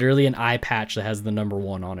is literally an eye patch that has the number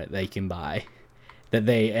 1 on it that you can buy.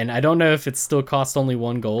 And I don't know if it still costs only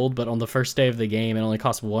 1 gold, but on the first day of the game, it only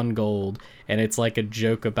costs 1 gold, and it's like a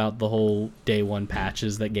joke about the whole day 1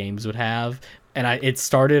 patches that games would have. And it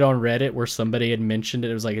started on Reddit where somebody had mentioned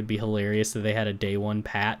it. It was like, it'd be hilarious that they had a day 1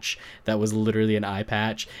 patch that was literally an eye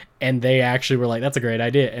patch. And they actually were like, that's a great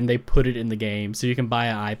idea. And they put it in the game. So you can buy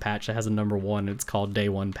an eye patch that has a number 1. And it's called day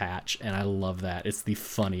 1 patch. And I love that. It's the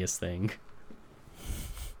funniest thing.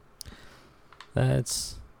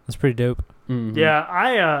 That's pretty dope. Mm-hmm.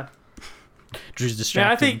 Yeah, Drew's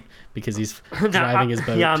distracted think because he's driving his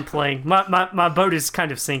boat. Yeah, I'm playing. My boat is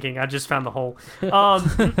kind of sinking. I just found the hole.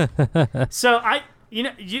 So have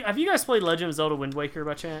you guys played Legend of Zelda Wind Waker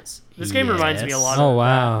by chance? This game reminds me a lot of Oh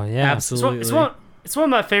wow, yeah, absolutely. It's one of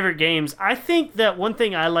my favorite games. I think that one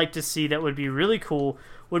thing I like to see that would be really cool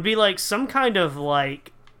would be like some kind of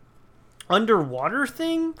like underwater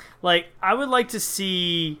thing. Like I would like to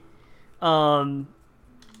see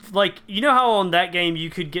like, you know how on that game you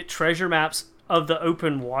could get treasure maps of the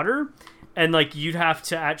open water, and like you'd have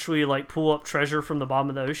to actually like pull up treasure from the bottom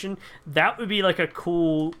of the ocean? That would be like a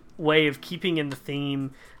cool way of keeping in the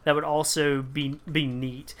theme. That would also be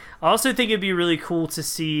neat. I also think it'd be really cool to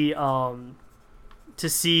see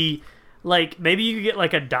like maybe you could get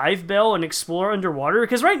like a dive bell and explore underwater,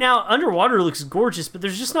 because right now underwater looks gorgeous, but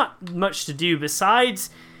there's just not much to do besides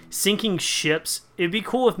sinking ships. It'd be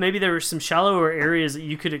cool if maybe there were some shallower areas that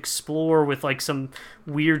you could explore with like some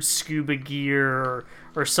weird scuba gear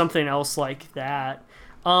or something else like that.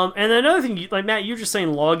 And another thing, like Matt, you were just saying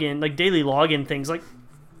login, like daily login things. Like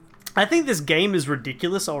I think this game is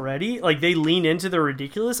ridiculous already. Like they lean into the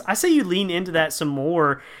ridiculous. I say you lean into that some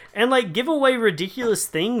more and like give away ridiculous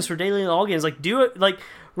things for daily logins. Like do it, like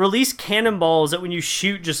release cannonballs that when you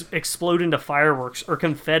shoot just explode into fireworks or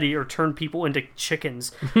confetti or turn people into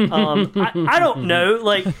chickens. I don't know.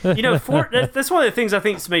 Like, you know, that's one of the things I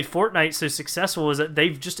think has made Fortnite so successful, is that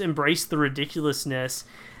they've just embraced the ridiculousness,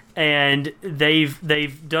 and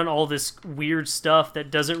they've done all this weird stuff that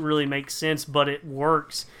doesn't really make sense, but it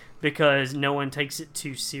works because no one takes it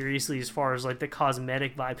too seriously as far as like the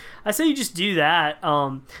cosmetic vibe. I say you just do that.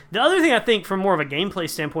 The other thing I think from more of a gameplay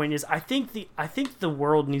standpoint is I think the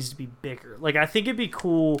world needs to be bigger. Like I think it'd be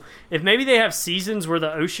cool if maybe they have seasons where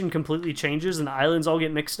the ocean completely changes and the islands all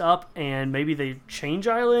get mixed up, and maybe they change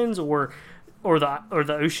islands or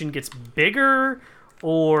the ocean gets bigger,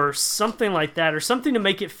 or something like that, or something to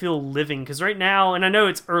make it feel living. Because right now, and I know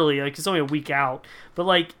it's early, like it's only a week out, but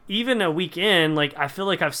like even a week in, like I feel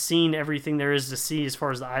like I've seen everything there is to see as far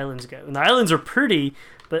as the islands go. And the islands are pretty,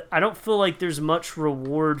 but I don't feel like there's much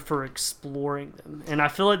reward for exploring them. And I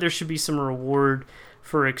feel like there should be some reward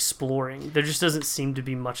for exploring. There just doesn't seem to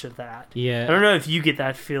be much of that. Yeah. I don't know if you get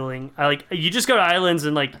that feeling. Like you just go to islands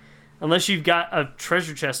and like, unless you've got a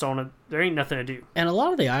treasure chest on it, there ain't nothing to do. And a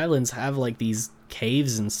lot of the islands have like these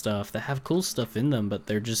caves and stuff that have cool stuff in them, but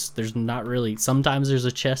there's not really, sometimes there's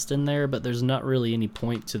a chest in there, but there's not really any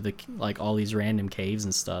point to the like all these random caves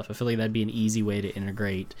and stuff. I feel like that'd be an easy way to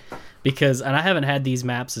integrate, because, and I haven't had these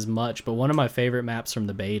maps as much, but one of my favorite maps from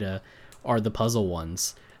the beta are the puzzle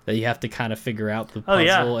ones that you have to kind of figure out the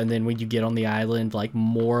puzzle, and then when you get on the island, like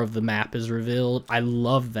more of the map is revealed. I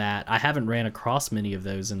love that. I haven't ran across many of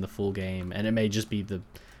those in the full game, and it may just be the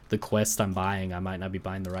quest I'm buying. I might not be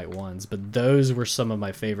buying the right ones, but those were some of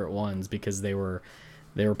my favorite ones because they were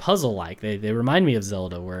puzzle like. They remind me of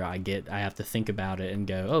Zelda, where I have to think about it and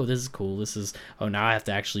go, oh, this is cool. Now I have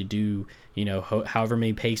to actually do, you know, however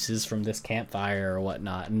many paces from this campfire or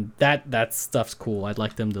whatnot, and that stuff's cool. I'd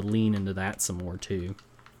like them to lean into that some more too.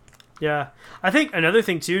 Yeah, I think another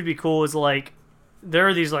thing too would be cool is like there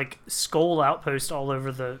are these like skull outposts all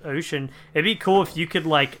over the ocean. It'd be cool if you could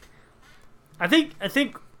like, I think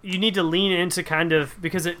you need to lean into kind of,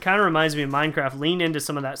 because it kind of reminds me of Minecraft, lean into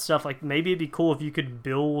some of that stuff. Like maybe it'd be cool if you could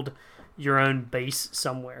build your own base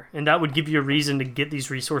somewhere, and that would give you a reason to get these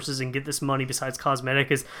resources and get this money besides cosmetic,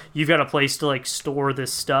 is you've got a place to like store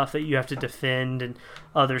this stuff that you have to defend and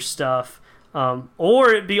other stuff. Or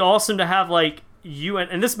it'd be awesome to have like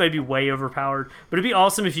and this may be way overpowered, but it'd be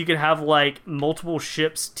awesome if you could have like multiple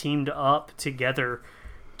ships teamed up together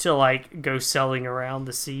to like go sailing around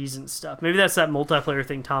the seas and stuff. Maybe that's that multiplayer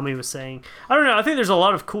thing Tommy was saying. I don't know. I think there's a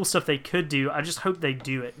lot of cool stuff they could do. I just hope they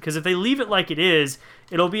do it, because if they leave it like it is,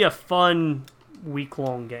 it'll be a fun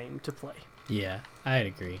week-long game to play. Yeah, I'd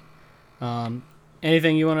agree.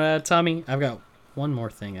 Anything you want to add, Tommy? I've got one more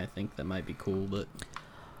thing I think that might be cool, but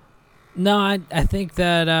No, I think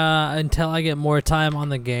that until I get more time on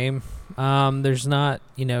the game, There's not,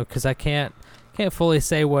 because I can't fully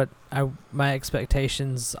say what my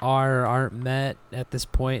expectations are or aren't met at this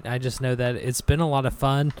point. I just know that it's been a lot of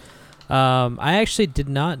fun. I actually did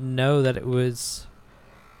not know that it was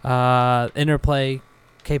interplay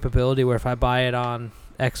capability where if I buy it on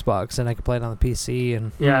Xbox and I can play it on the PC.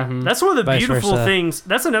 And that's one of the beautiful versa. things.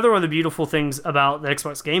 That's another one of the beautiful things about the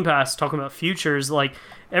Xbox Game Pass, talking about futures. Like,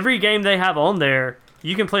 every game they have on there,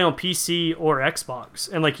 you can play on PC or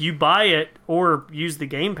Xbox. And, like, you buy it or use the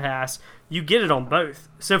Game Pass, you get it on both.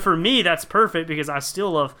 So for me, that's perfect because I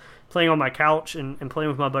still love playing on my couch and playing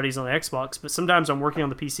with my buddies on the Xbox. But sometimes I'm working on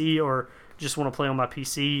the PC or just want to play on my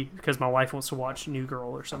PC because my wife wants to watch New Girl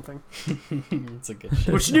or something. It's a good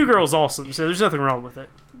show. Which New Girl's awesome, so there's nothing wrong with it.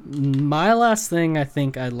 My last thing I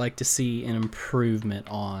think I'd like to see an improvement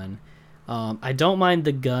on. I don't mind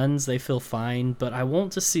the guns, they feel fine, but I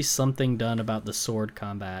want to see something done about the sword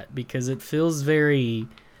combat because it feels very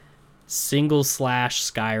single slash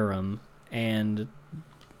Skyrim, and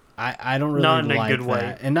I don't really not in like a good that.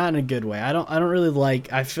 way. And not in a good way. I don't really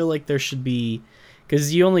like, I feel like there should be,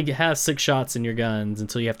 because you only have 6 shots in your guns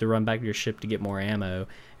until you have to run back to your ship to get more ammo.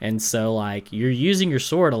 And so, like, you're using your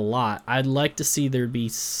sword a lot. I'd like to see there be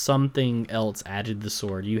something else added to the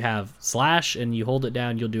sword. You have slash, and you hold it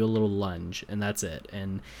down, you'll do a little lunge, and that's it.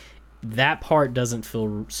 And that part doesn't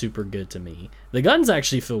feel super good to me. The guns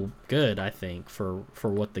actually feel good, I think, for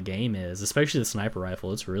what the game is, especially the sniper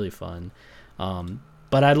rifle. It's really fun.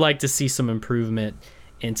 But I'd like to see some improvement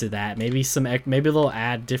into that. Maybe they'll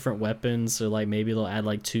add different weapons, or like maybe they'll add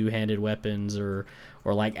like 2-handed weapons or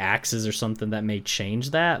like axes or something that may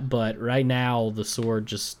change that. But right now the sword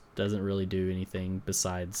just doesn't really do anything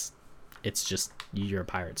besides it's just you're a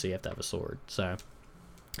pirate, so you have to have a sword. So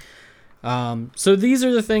these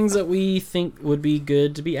are the things that we think would be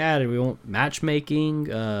good to be added. We want matchmaking,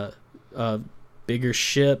 bigger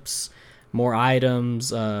ships, more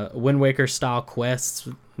items, Wind Waker style quests.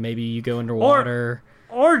 Maybe you go underwater.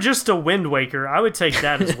 Or just a Wind Waker. I would take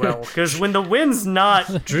that as well. Because when the wind's not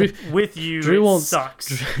with you, it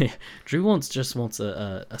sucks. Drew just wants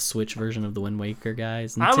a Switch version of the Wind Waker,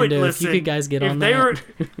 guys. Nintendo, I would listen. If you could guys get on that.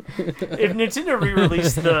 If Nintendo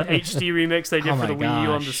re-released the HD remix they did for the Wii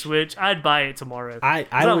U on the Switch, I'd buy it tomorrow. I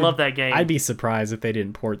love that game. I'd be surprised if they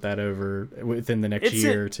didn't port that over within the next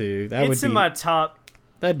year or two. It's in my top.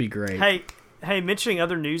 That'd be great. Hey, mentioning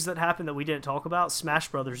other news that happened that we didn't talk about, Smash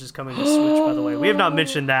Brothers is coming to Switch, by the way. We have not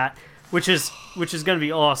mentioned that, which is going to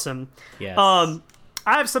be awesome. Yes. I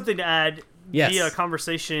have something to add via a Yes.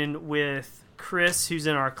 conversation with Chris, who's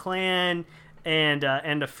in our clan, and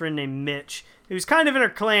a friend named Mitch, who's kind of in our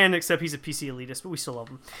clan, except he's a PC elitist, but we still love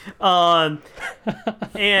him.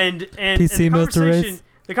 And PC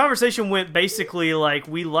the conversation went basically like,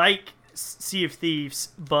 we like Sea of Thieves,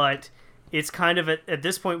 but it's kind of at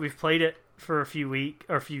this point we've played it for a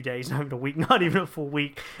few days, not even a week, not even a full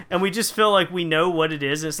week, and we just feel like we know what it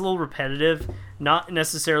is. It's a little repetitive, not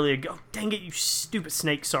necessarily dang it, you stupid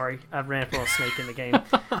snake. Sorry, I've ran across a snake in the game.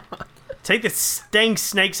 Take the dang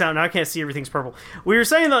snakes out. Now I can't see, everything's purple. We were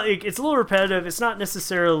saying that it's a little repetitive. It's not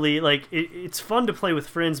necessarily like it's fun to play with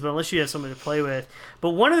friends, but unless you have somebody to play with.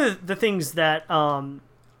 But one of the things that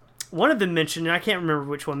one of them mentioned, and I can't remember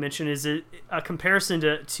which one mentioned, is a comparison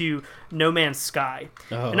to No Man's Sky.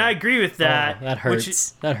 Oh, and I agree with that. Oh, that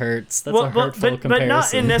hurts. That hurts. That's a hurtful comparison. But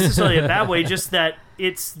not in necessarily a bad way, just that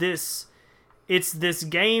it's this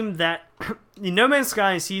game that No Man's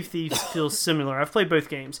Sky and Sea of Thieves feel similar. I've played both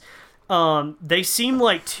games. They seem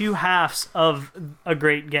like two halves of a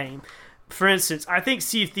great game. For instance, I think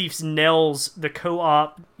Sea of Thieves nails the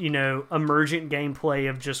co-op, emergent gameplay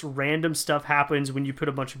of just random stuff happens when you put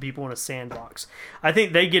a bunch of people in a sandbox. I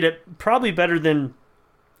think they get it probably better than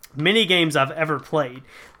many games I've ever played.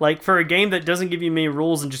 Like, for a game that doesn't give you many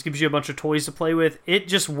rules and just gives you a bunch of toys to play with, it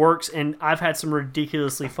just works, and I've had some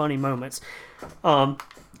ridiculously funny moments. Trying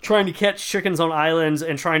to catch chickens on islands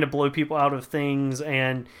and trying to blow people out of things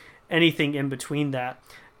and anything in between that.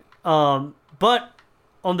 But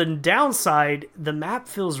on the downside, the map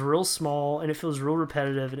feels real small and it feels real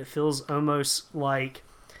repetitive, and it feels almost like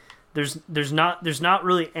there's not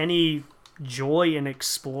really any joy in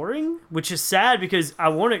exploring, which is sad because I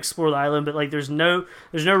want to explore the island, but like there's no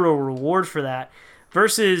real reward for that.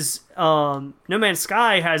 Versus No Man's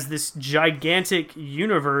Sky has this gigantic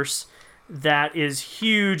universe that is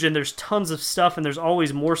huge, and there's tons of stuff, and there's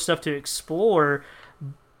always more stuff to explore.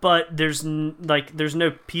 But there's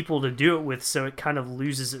no people to do it with, so it kind of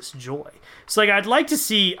loses its joy. So like I'd like to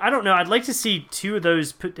see two of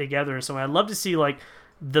those put together in some way. I'd love to see like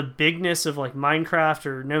the bigness of like Minecraft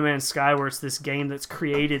or No Man's Sky, where it's this game that's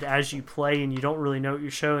created as you play and you don't really know what you're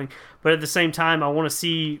showing. But at the same time, I want to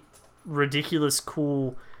see ridiculous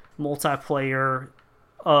cool multiplayer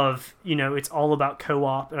of, it's all about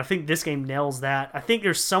co-op, and I think this game nails that. I think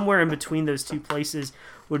there's somewhere in between those two places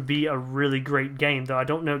would be a really great game, though I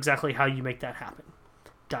don't know exactly how you make that happen.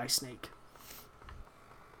 Die Snake.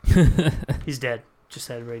 He's dead. Just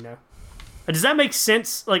so everybody know. Does that make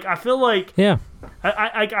sense? Like, I feel like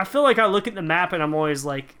I feel like I look at the map and I'm always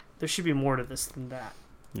like, there should be more to this than that.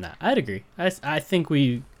 Nah, I'd agree. I think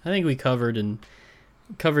we covered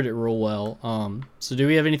it real well. So do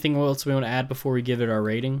we have anything else we want to add before we give it our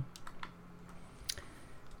rating?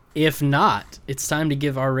 If not, it's time to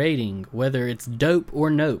give our rating, whether it's dope or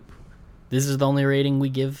nope. This is the only rating we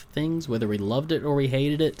give things, whether we loved it or we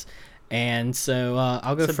hated it. And so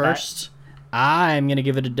I'll go first. I'm gonna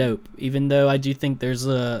give it a dope, even though I do think there's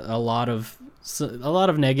a lot of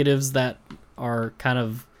negatives that are kind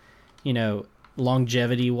of,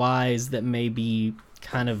 longevity wise that may be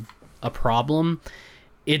kind of a problem.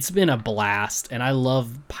 It's been a blast, and I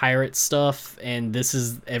love pirate stuff, and this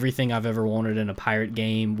is everything I've ever wanted in a pirate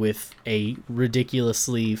game, with a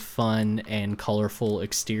ridiculously fun and colorful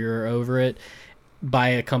exterior over it by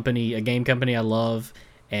a game company I love,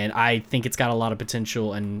 and I think it's got a lot of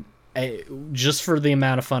potential, and just for the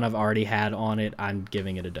amount of fun I've already had on it, I'm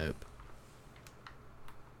giving it a dope.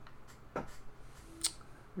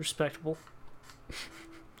 Respectable.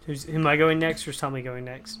 Who am I going next, or is Tommy going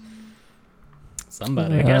next?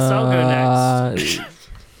 Somebody. I guess I'll go next.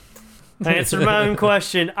 I answered my own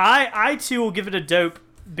question. I too will give it a dope,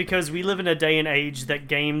 because we live in a day and age that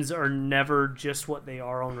games are never just what they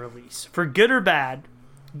are on release. For good or bad,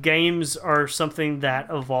 games are something that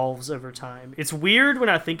evolves over time. It's weird when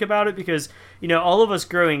I think about it, because, all of us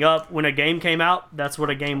growing up, when a game came out, that's what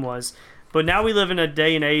a game was. But now we live in a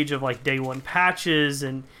day and age of like day one patches,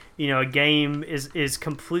 and a game is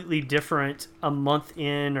completely different a month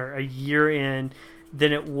in or a year in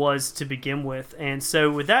than it was to begin with. And so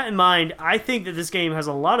with that in mind, I think that this game has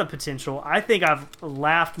a lot of potential. I think I've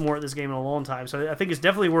laughed more at this game in a long time, so I think it's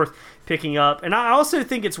definitely worth picking up. And I also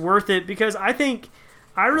think it's worth it because I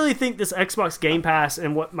really think this Xbox Game Pass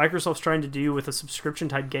and what Microsoft's trying to do with a subscription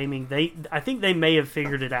type gaming, I think they may have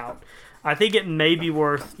figured it out. I think it may be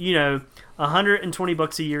worth,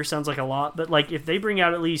 $120 a year sounds like a lot, but like if they bring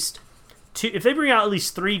out at least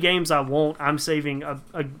 3 games I want, I'm saving a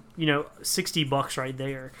 $60 right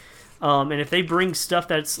there. And if they bring stuff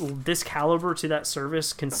that's this caliber to that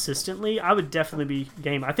service consistently, I would definitely be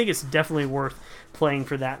game. I think it's definitely worth playing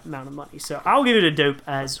for that amount of money. So I'll give it a dope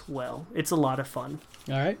as well. It's a lot of fun.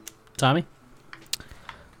 All right, Tommy.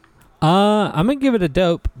 I'm gonna give it a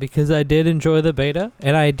dope because I did enjoy the beta,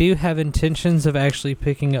 and I do have intentions of actually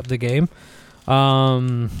picking up the game.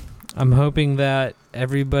 I'm hoping that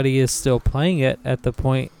everybody is still playing it at the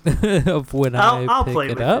point of when I'll pick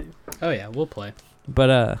it up. Oh yeah, we'll play.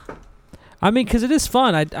 But because it is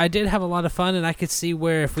fun. I did have a lot of fun, and I could see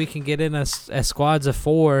where if we can get in a squads of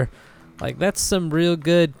 4, like that's some real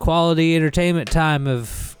good quality entertainment time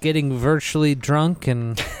of getting virtually drunk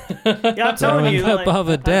and I'm telling you, up off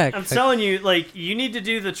a deck. I'm telling you, like you need to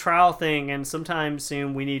do the trial thing, and sometime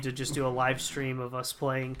soon we need to just do a live stream of us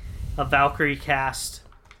playing a Valkyrie cast,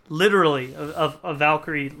 literally a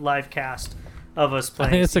Valkyrie live cast of us playing.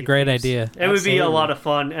 I think it's a great idea. It would be a lot of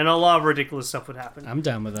fun, and a lot of ridiculous stuff would happen. I'm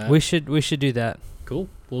down with that. We should do that. Cool.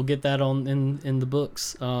 We'll get that on in the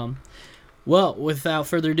books. Well, without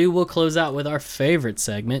further ado, we'll close out with our favorite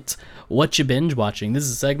segment, What You Binge Watching. This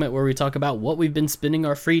is a segment where we talk about what we've been spending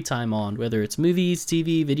our free time on, whether it's movies,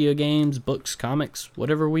 TV, video games, books, comics,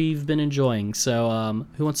 whatever we've been enjoying. So,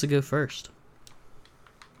 who wants to go first?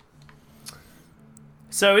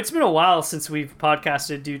 So it's been a while since we've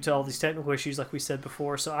podcasted due to all these technical issues, like we said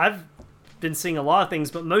before. So I've been seeing a lot of things,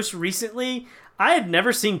 but most recently, I had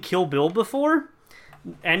never seen Kill Bill before.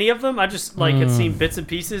 Any of them. I just had seen bits and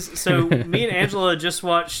pieces. So me and Angela just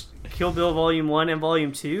watched Kill Bill Volume 1 and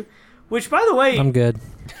Volume 2, which, by the way, I'm good.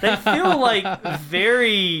 They feel like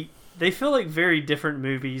very different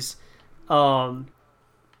movies. But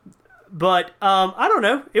I don't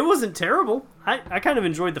know. It wasn't terrible. I kind of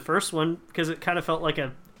enjoyed the first one because it kind of felt like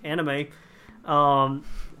an anime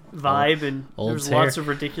vibe, and there was lots of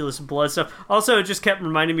ridiculous blood stuff. Also, it just kept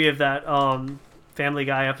reminding me of that Family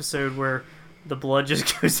Guy episode where the blood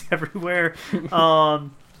just goes everywhere.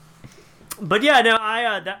 But yeah, no,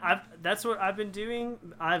 that's what I've been doing.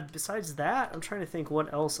 Besides that, I'm trying to think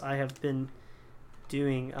what else I have been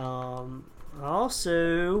doing.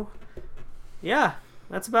 Also, yeah,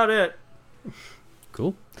 that's about it.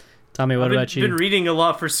 Cool. Tommy, what about you? I've been reading a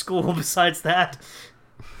lot for school besides that.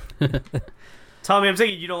 Tommy, I'm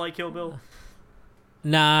thinking you don't like Kill Bill?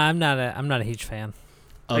 Nah, I'm not a huge fan.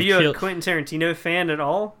 Are you a Quentin Tarantino fan at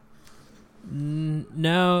all?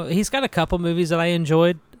 No, he's got a couple movies that I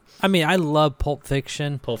enjoyed. I mean, I love Pulp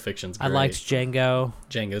Fiction. Pulp Fiction's great. I liked Django.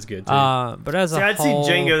 Django's good too. But as See, a I'd whole,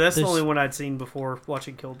 seen Django. That's the there's- only one I'd seen before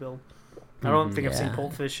watching Kill Bill. I don't think I've seen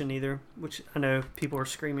Pulp Fiction either, which I know people are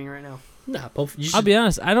screaming right now. Nah, I'll be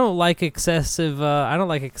honest. I don't like excessive. I don't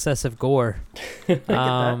like excessive gore.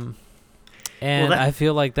 And I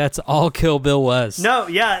feel like that's all Kill Bill was. No,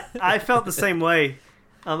 yeah, I felt the same way.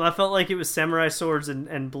 I felt like it was samurai swords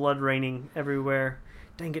and blood raining everywhere.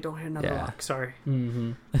 Dang it! Don't hit another rock. Sorry.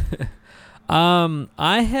 Mm-hmm.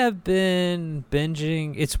 I have been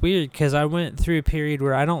binging. It's weird because I went through a period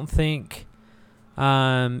where I don't think,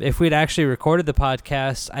 if we'd actually recorded the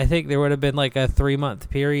podcast, I think there would have been like a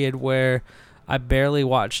 3-month period where I barely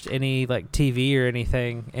watched any like TV or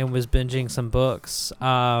anything and was binging some books.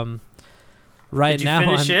 Right Did you now,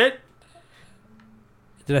 finish it?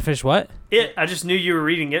 Did I finish what? It. I just knew you were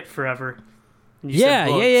reading it forever. You Yeah,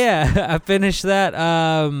 said books. yeah. I finished that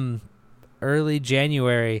early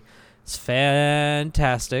January. It's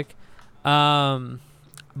fantastic. But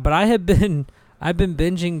I've been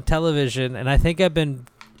binging television, and I think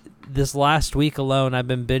this last week alone I've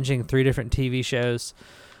been binging 3 different TV shows.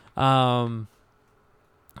 I'll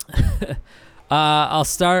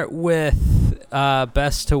start with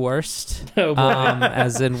best to worst, Oh, boy.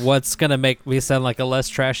 as in what's gonna make me sound like a less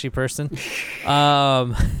trashy person.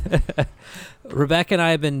 Rebecca and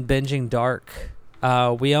I have been binging Dark.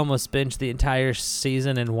 We almost binged the entire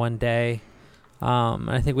season in one day.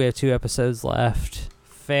 I think we have 2 episodes left.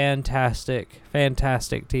 Fantastic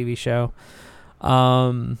TV show.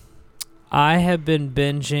 I have been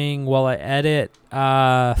binging while I edit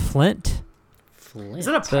Flint. Is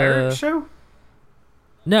it a pirate show?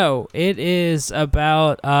 No, it is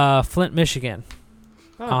about Flint, Michigan.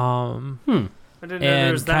 Oh. I I didn't know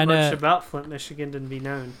there was that much about Flint, Michigan to be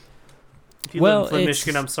known. If you live in Flint,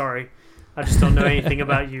 Michigan, I'm sorry. I just don't know anything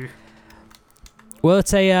about you. Well,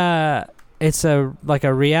 it's a like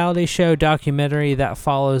a reality show documentary that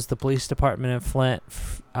follows the police department in Flint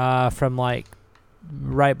from like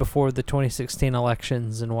right before the 2016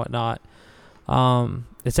 elections and whatnot.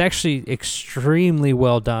 It's actually extremely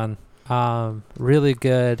well done. Really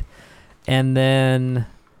good. And then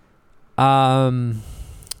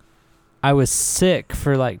I was sick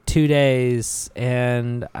for like 2 days,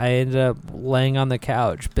 and I ended up laying on the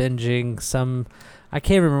couch binging some, I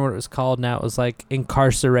can't remember what it was called now. It was like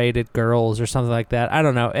Incarcerated Girls or something like that. I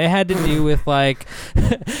don't know. It had to do with like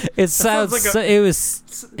it sounds like it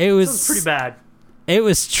was pretty bad. It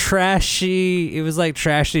was trashy. It was like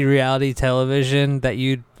trashy reality television that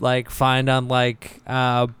you'd like find on like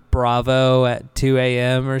Bravo at 2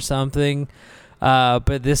 a.m. or something.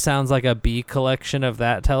 But this sounds like a B collection of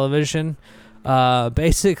that television.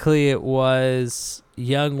 Basically, it was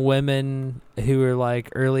young women who were like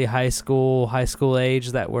early high school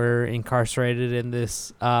age that were incarcerated in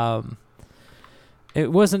this.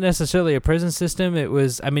 It wasn't necessarily a prison system. It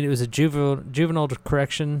was a juvenile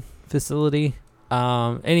correction facility.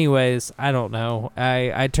 Anyways, I don't know.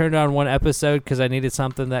 I turned on one episode because I needed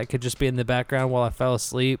something that could just be in the background while I fell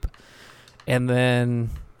asleep, and then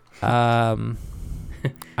I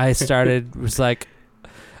was like,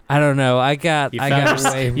 I don't know. I got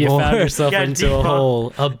way more. You found yourself into a hole,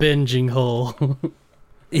 a binging hole.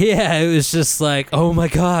 Yeah, it was just like, oh my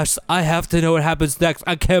gosh, I have to know what happens next.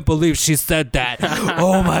 I can't believe she said that.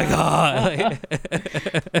 Oh my god.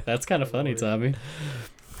 That's kind of funny, Tommy.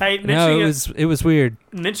 Hey, it was weird.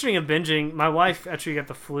 Mentioning of binging, my wife actually got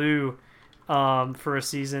the flu for a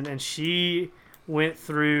season, and she went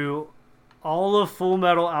through all of Full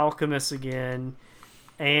Metal Alchemist again,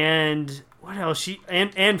 and what else?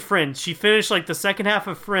 And Friends. She finished like the second half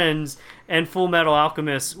of Friends and Full Metal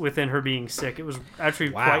Alchemist within her being sick. It was actually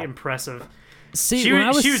quite impressive. See, she when I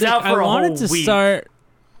was sick, out for a whole week.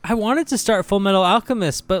 I wanted to start Full Metal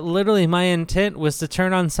Alchemist, but literally my intent was to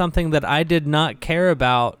turn on something that I did not care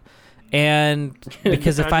about. And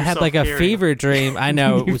because if I had like a fever dream, I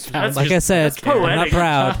know it was like I said, I'm not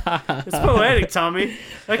proud. It's poetic, Tommy.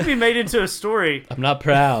 That could be made into a story. I'm not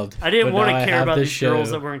proud. I didn't want to I care about these show. girls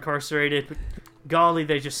that were incarcerated, but golly,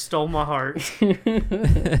 they just stole my heart.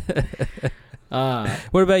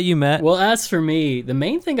 What about you, Matt? Well, as for me, the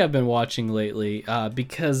main thing I've been watching lately,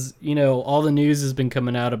 because, all the news has been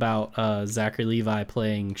coming out about Zachary Levi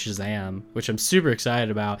playing Shazam, which I'm super excited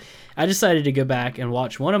about, I decided to go back and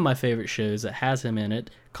watch one of my favorite shows that has him in it,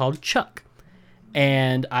 called Chuck.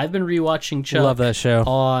 And I've been rewatching Chuck. Love that show.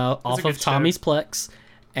 Off of Tommy's Plex.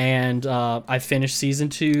 And I finished season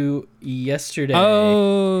 2 yesterday.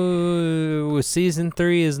 Oh, season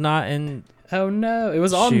 3 is not in... Oh, no. It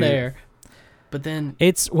was on there. but then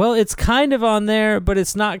it's kind of on there, but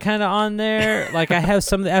it's not kind of on there. Like I have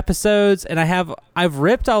some of the episodes, and I've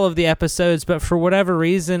ripped all of the episodes, but for whatever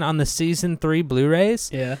reason on the season 3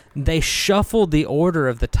 Blu-rays, they shuffled the order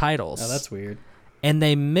of the titles. Oh, that's weird. And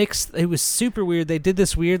they mixed. It was super weird. They did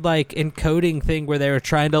this weird like encoding thing where they were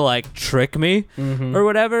trying to like trick me or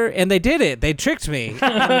whatever, and they did it. They tricked me.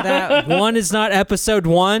 And that 1 is not episode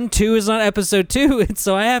 1, 2 is not episode 2, and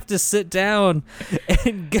so I have to sit down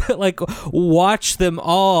and go, like watch them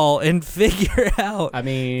all and figure out. I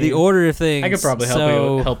mean, the order of things. I could probably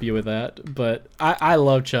help you with that, but I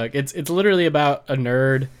love Chuck. It's literally about a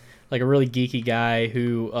nerd, like a really geeky guy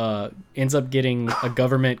who ends up getting a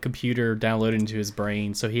government computer downloaded into his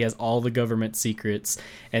brain, so he has all the government secrets,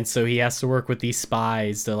 and so he has to work with these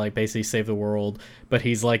spies to like basically save the world, but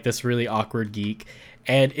he's like this really awkward geek,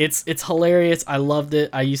 and it's hilarious. I loved it.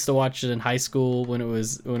 I used to watch it in high school when it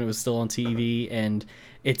was still on TV, and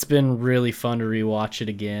it's been really fun to rewatch it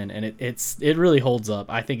again, and it really holds up.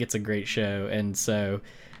 I think it's a great show, and so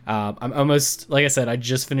I'm almost, like I said, I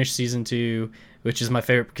just finished season 2, which is my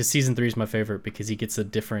favorite because season 3 is my favorite because he gets a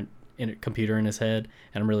different computer in his head,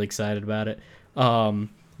 and I'm really excited about it.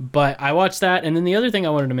 But I watched that, and then the other thing I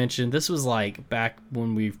wanted to mention, this was like back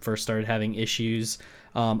when we first started having issues.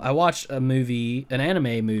 I watched an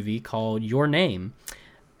anime movie called Your Name,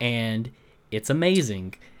 and it's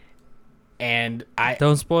amazing. And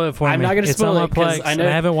don't spoil it for me. I'm not going to spoil it because I know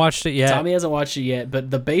I haven't watched it yet. Tommy hasn't watched it yet, but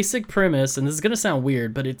the basic premise, and this is going to sound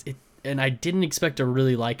weird, but and I didn't expect to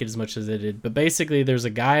really like it as much as I did. But basically, there's a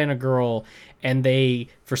guy and a girl, and they,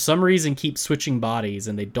 for some reason, keep switching bodies,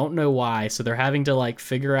 and they don't know why. So they're having to like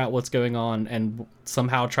figure out what's going on and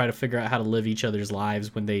somehow try to figure out how to live each other's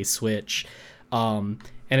lives when they switch. And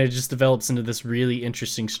it just develops into this really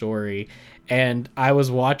interesting story. And I was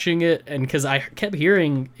watching it, and because I kept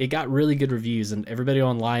hearing it got really good reviews, and everybody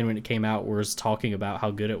online when it came out was talking about how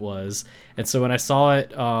good it was. And so when I saw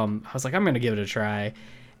it, I was like, I'm going to give it a try.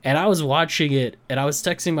 And I was watching it, and I was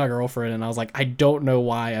texting my girlfriend, and I was like, I don't know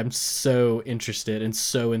why I'm so interested and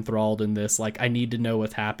so enthralled in this. Like, I need to know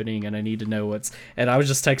what's happening, and I need to know what's... And I was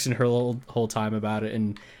just texting her the whole time about it,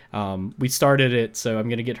 and we started it, so I'm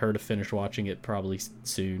going to get her to finish watching it probably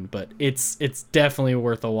soon. But it's definitely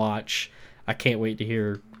worth a watch. I can't wait to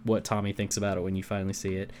hear what Tommy thinks about it when you finally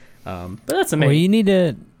see it. But that's amazing. Well, you need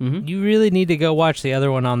to, you really need to go watch the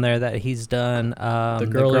other one on there that he's done. The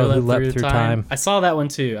girl who leapt through time. I saw that one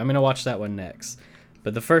too. I'm gonna watch that one next.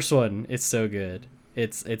 But the first one, it's so good.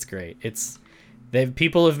 It's great.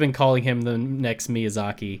 People have been calling him the next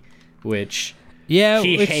Miyazaki, which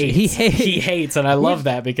he hates, and I love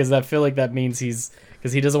that because I feel like that means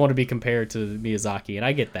because he doesn't want to be compared to Miyazaki, and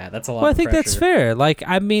I get that. That's a lot. Well, I think that's fair. Like,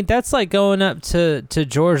 I mean, that's like going up to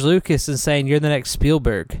George Lucas and saying you're the next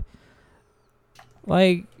Spielberg.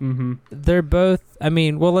 Like, they're both. I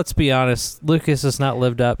mean, well, let's be honest. Lucas has not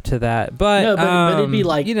lived up to that. But no, but it'd be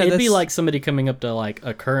like it'd be like somebody coming up to like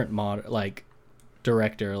a current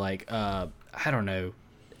director, like I don't know,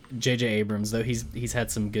 J.J. Abrams, though he's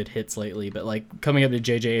had some good hits lately, but like coming up to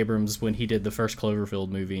J.J. Abrams when he did the first Cloverfield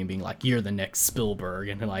movie and being like, you're the next Spielberg,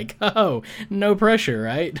 and like, oh, no pressure,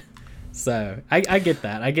 right? So I get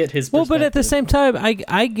that. I get his perspective. Well, but at the same time,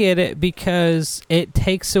 I get it because it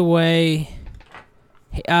takes away...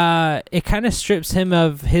 it kind of strips him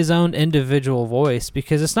of his own individual voice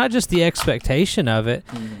because it's not just the expectation of it.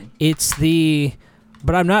 It's the...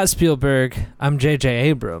 But I'm not Spielberg. I'm J.J.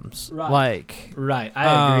 Abrams. Right.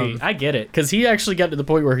 I agree. I get it because he actually got to the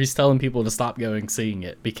point where he's telling people to stop seeing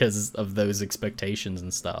it because of those expectations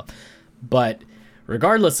and stuff. But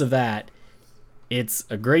regardless of that, it's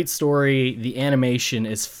a great story. The animation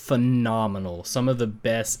is phenomenal. Some of the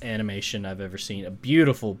best animation I've ever seen. A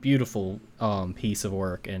beautiful, beautiful piece of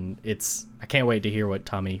work, and I can't wait to hear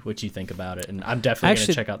what you think about it. And I'm definitely going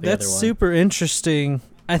to check out the other one. That's super interesting.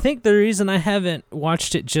 I think the reason I haven't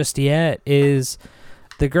watched it just yet is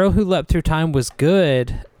The Girl Who Leapt Through Time was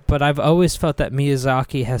good, but I've always felt that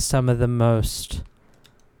Miyazaki has some of the most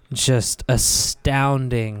just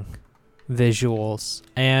astounding visuals.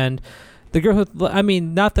 And the girl who, I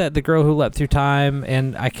mean, not that The Girl Who Leapt Through Time,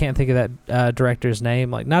 and I can't think of that director's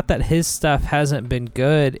name, like, not that his stuff hasn't been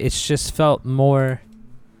good, it's just felt more,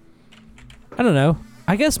 I don't know,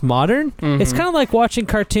 I guess modern. It's kind of like watching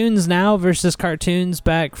cartoons now versus cartoons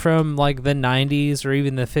back from like the 90s or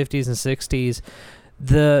even the 50s and 60s.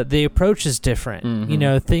 The approach is different. You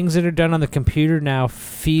know, things that are done on the computer now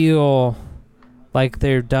feel like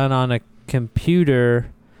they're done on a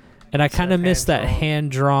computer, and I kind of miss that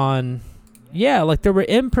hand-drawn. Yeah, like there were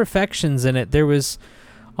imperfections in it. There was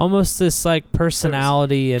almost this like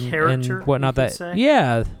personality and whatnot that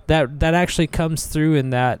that actually comes through in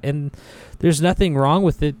that. And there's nothing wrong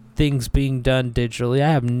with it, things being done digitally.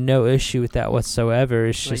 I have no issue with that whatsoever.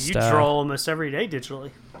 It's just you draw almost every day digitally.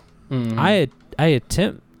 Mm-hmm. I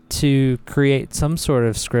attempt to create some sort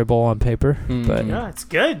of scribble on paper, but yeah, it's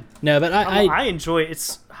good. No, but I enjoy it.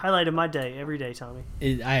 It's highlighted my day every day, Tommy.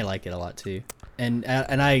 I like it a lot too. And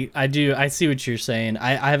I see what you're saying.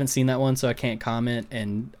 I haven't seen that one, so I can't comment.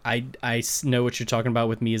 And I know what you're talking about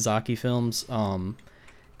with Miyazaki films.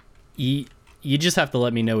 You just have to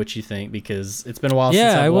let me know what you think, because it's been a while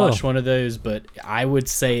since I've watched one of those. But I would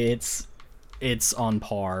say it's on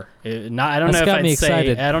par. I don't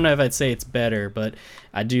know if I'd say it's better, but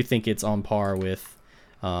I do think it's on par with.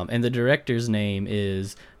 And the director's name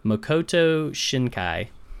is Makoto Shinkai.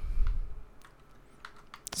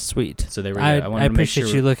 Sweet. So there we go. I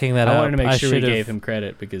appreciate you looking that up. I wanted to make sure we gave him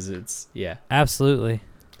credit, because it's absolutely.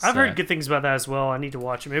 I've heard good things about that as well. I need to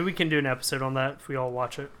watch it. Maybe we can do an episode on that if we all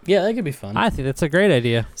watch it. Yeah, that could be fun. I think that's a great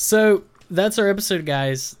idea. So that's our episode,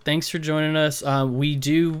 guys. Thanks for joining us. We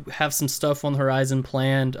do have some stuff on the horizon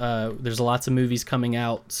planned. There's lots of movies coming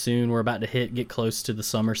out soon. We're about to get close to the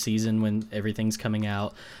summer season when everything's coming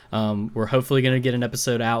out. We're hopefully going to get an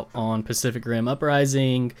episode out on Pacific Rim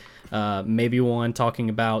Uprising, maybe one talking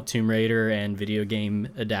about Tomb Raider and video game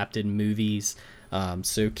adapted movies.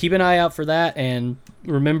 So keep an eye out for that. And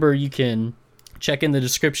remember, you can check in the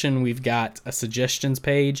description. We've got a suggestions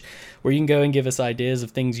page where you can go and give us ideas of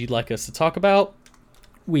things you'd like us to talk about.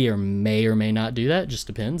 We may or may not do that, just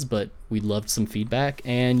depends, but we'd love some feedback.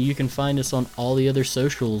 And you can find us on all the other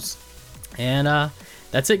socials. And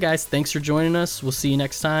that's it, guys. Thanks for joining us. We'll see you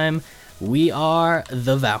next time. We are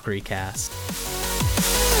the Valkyrie Cast.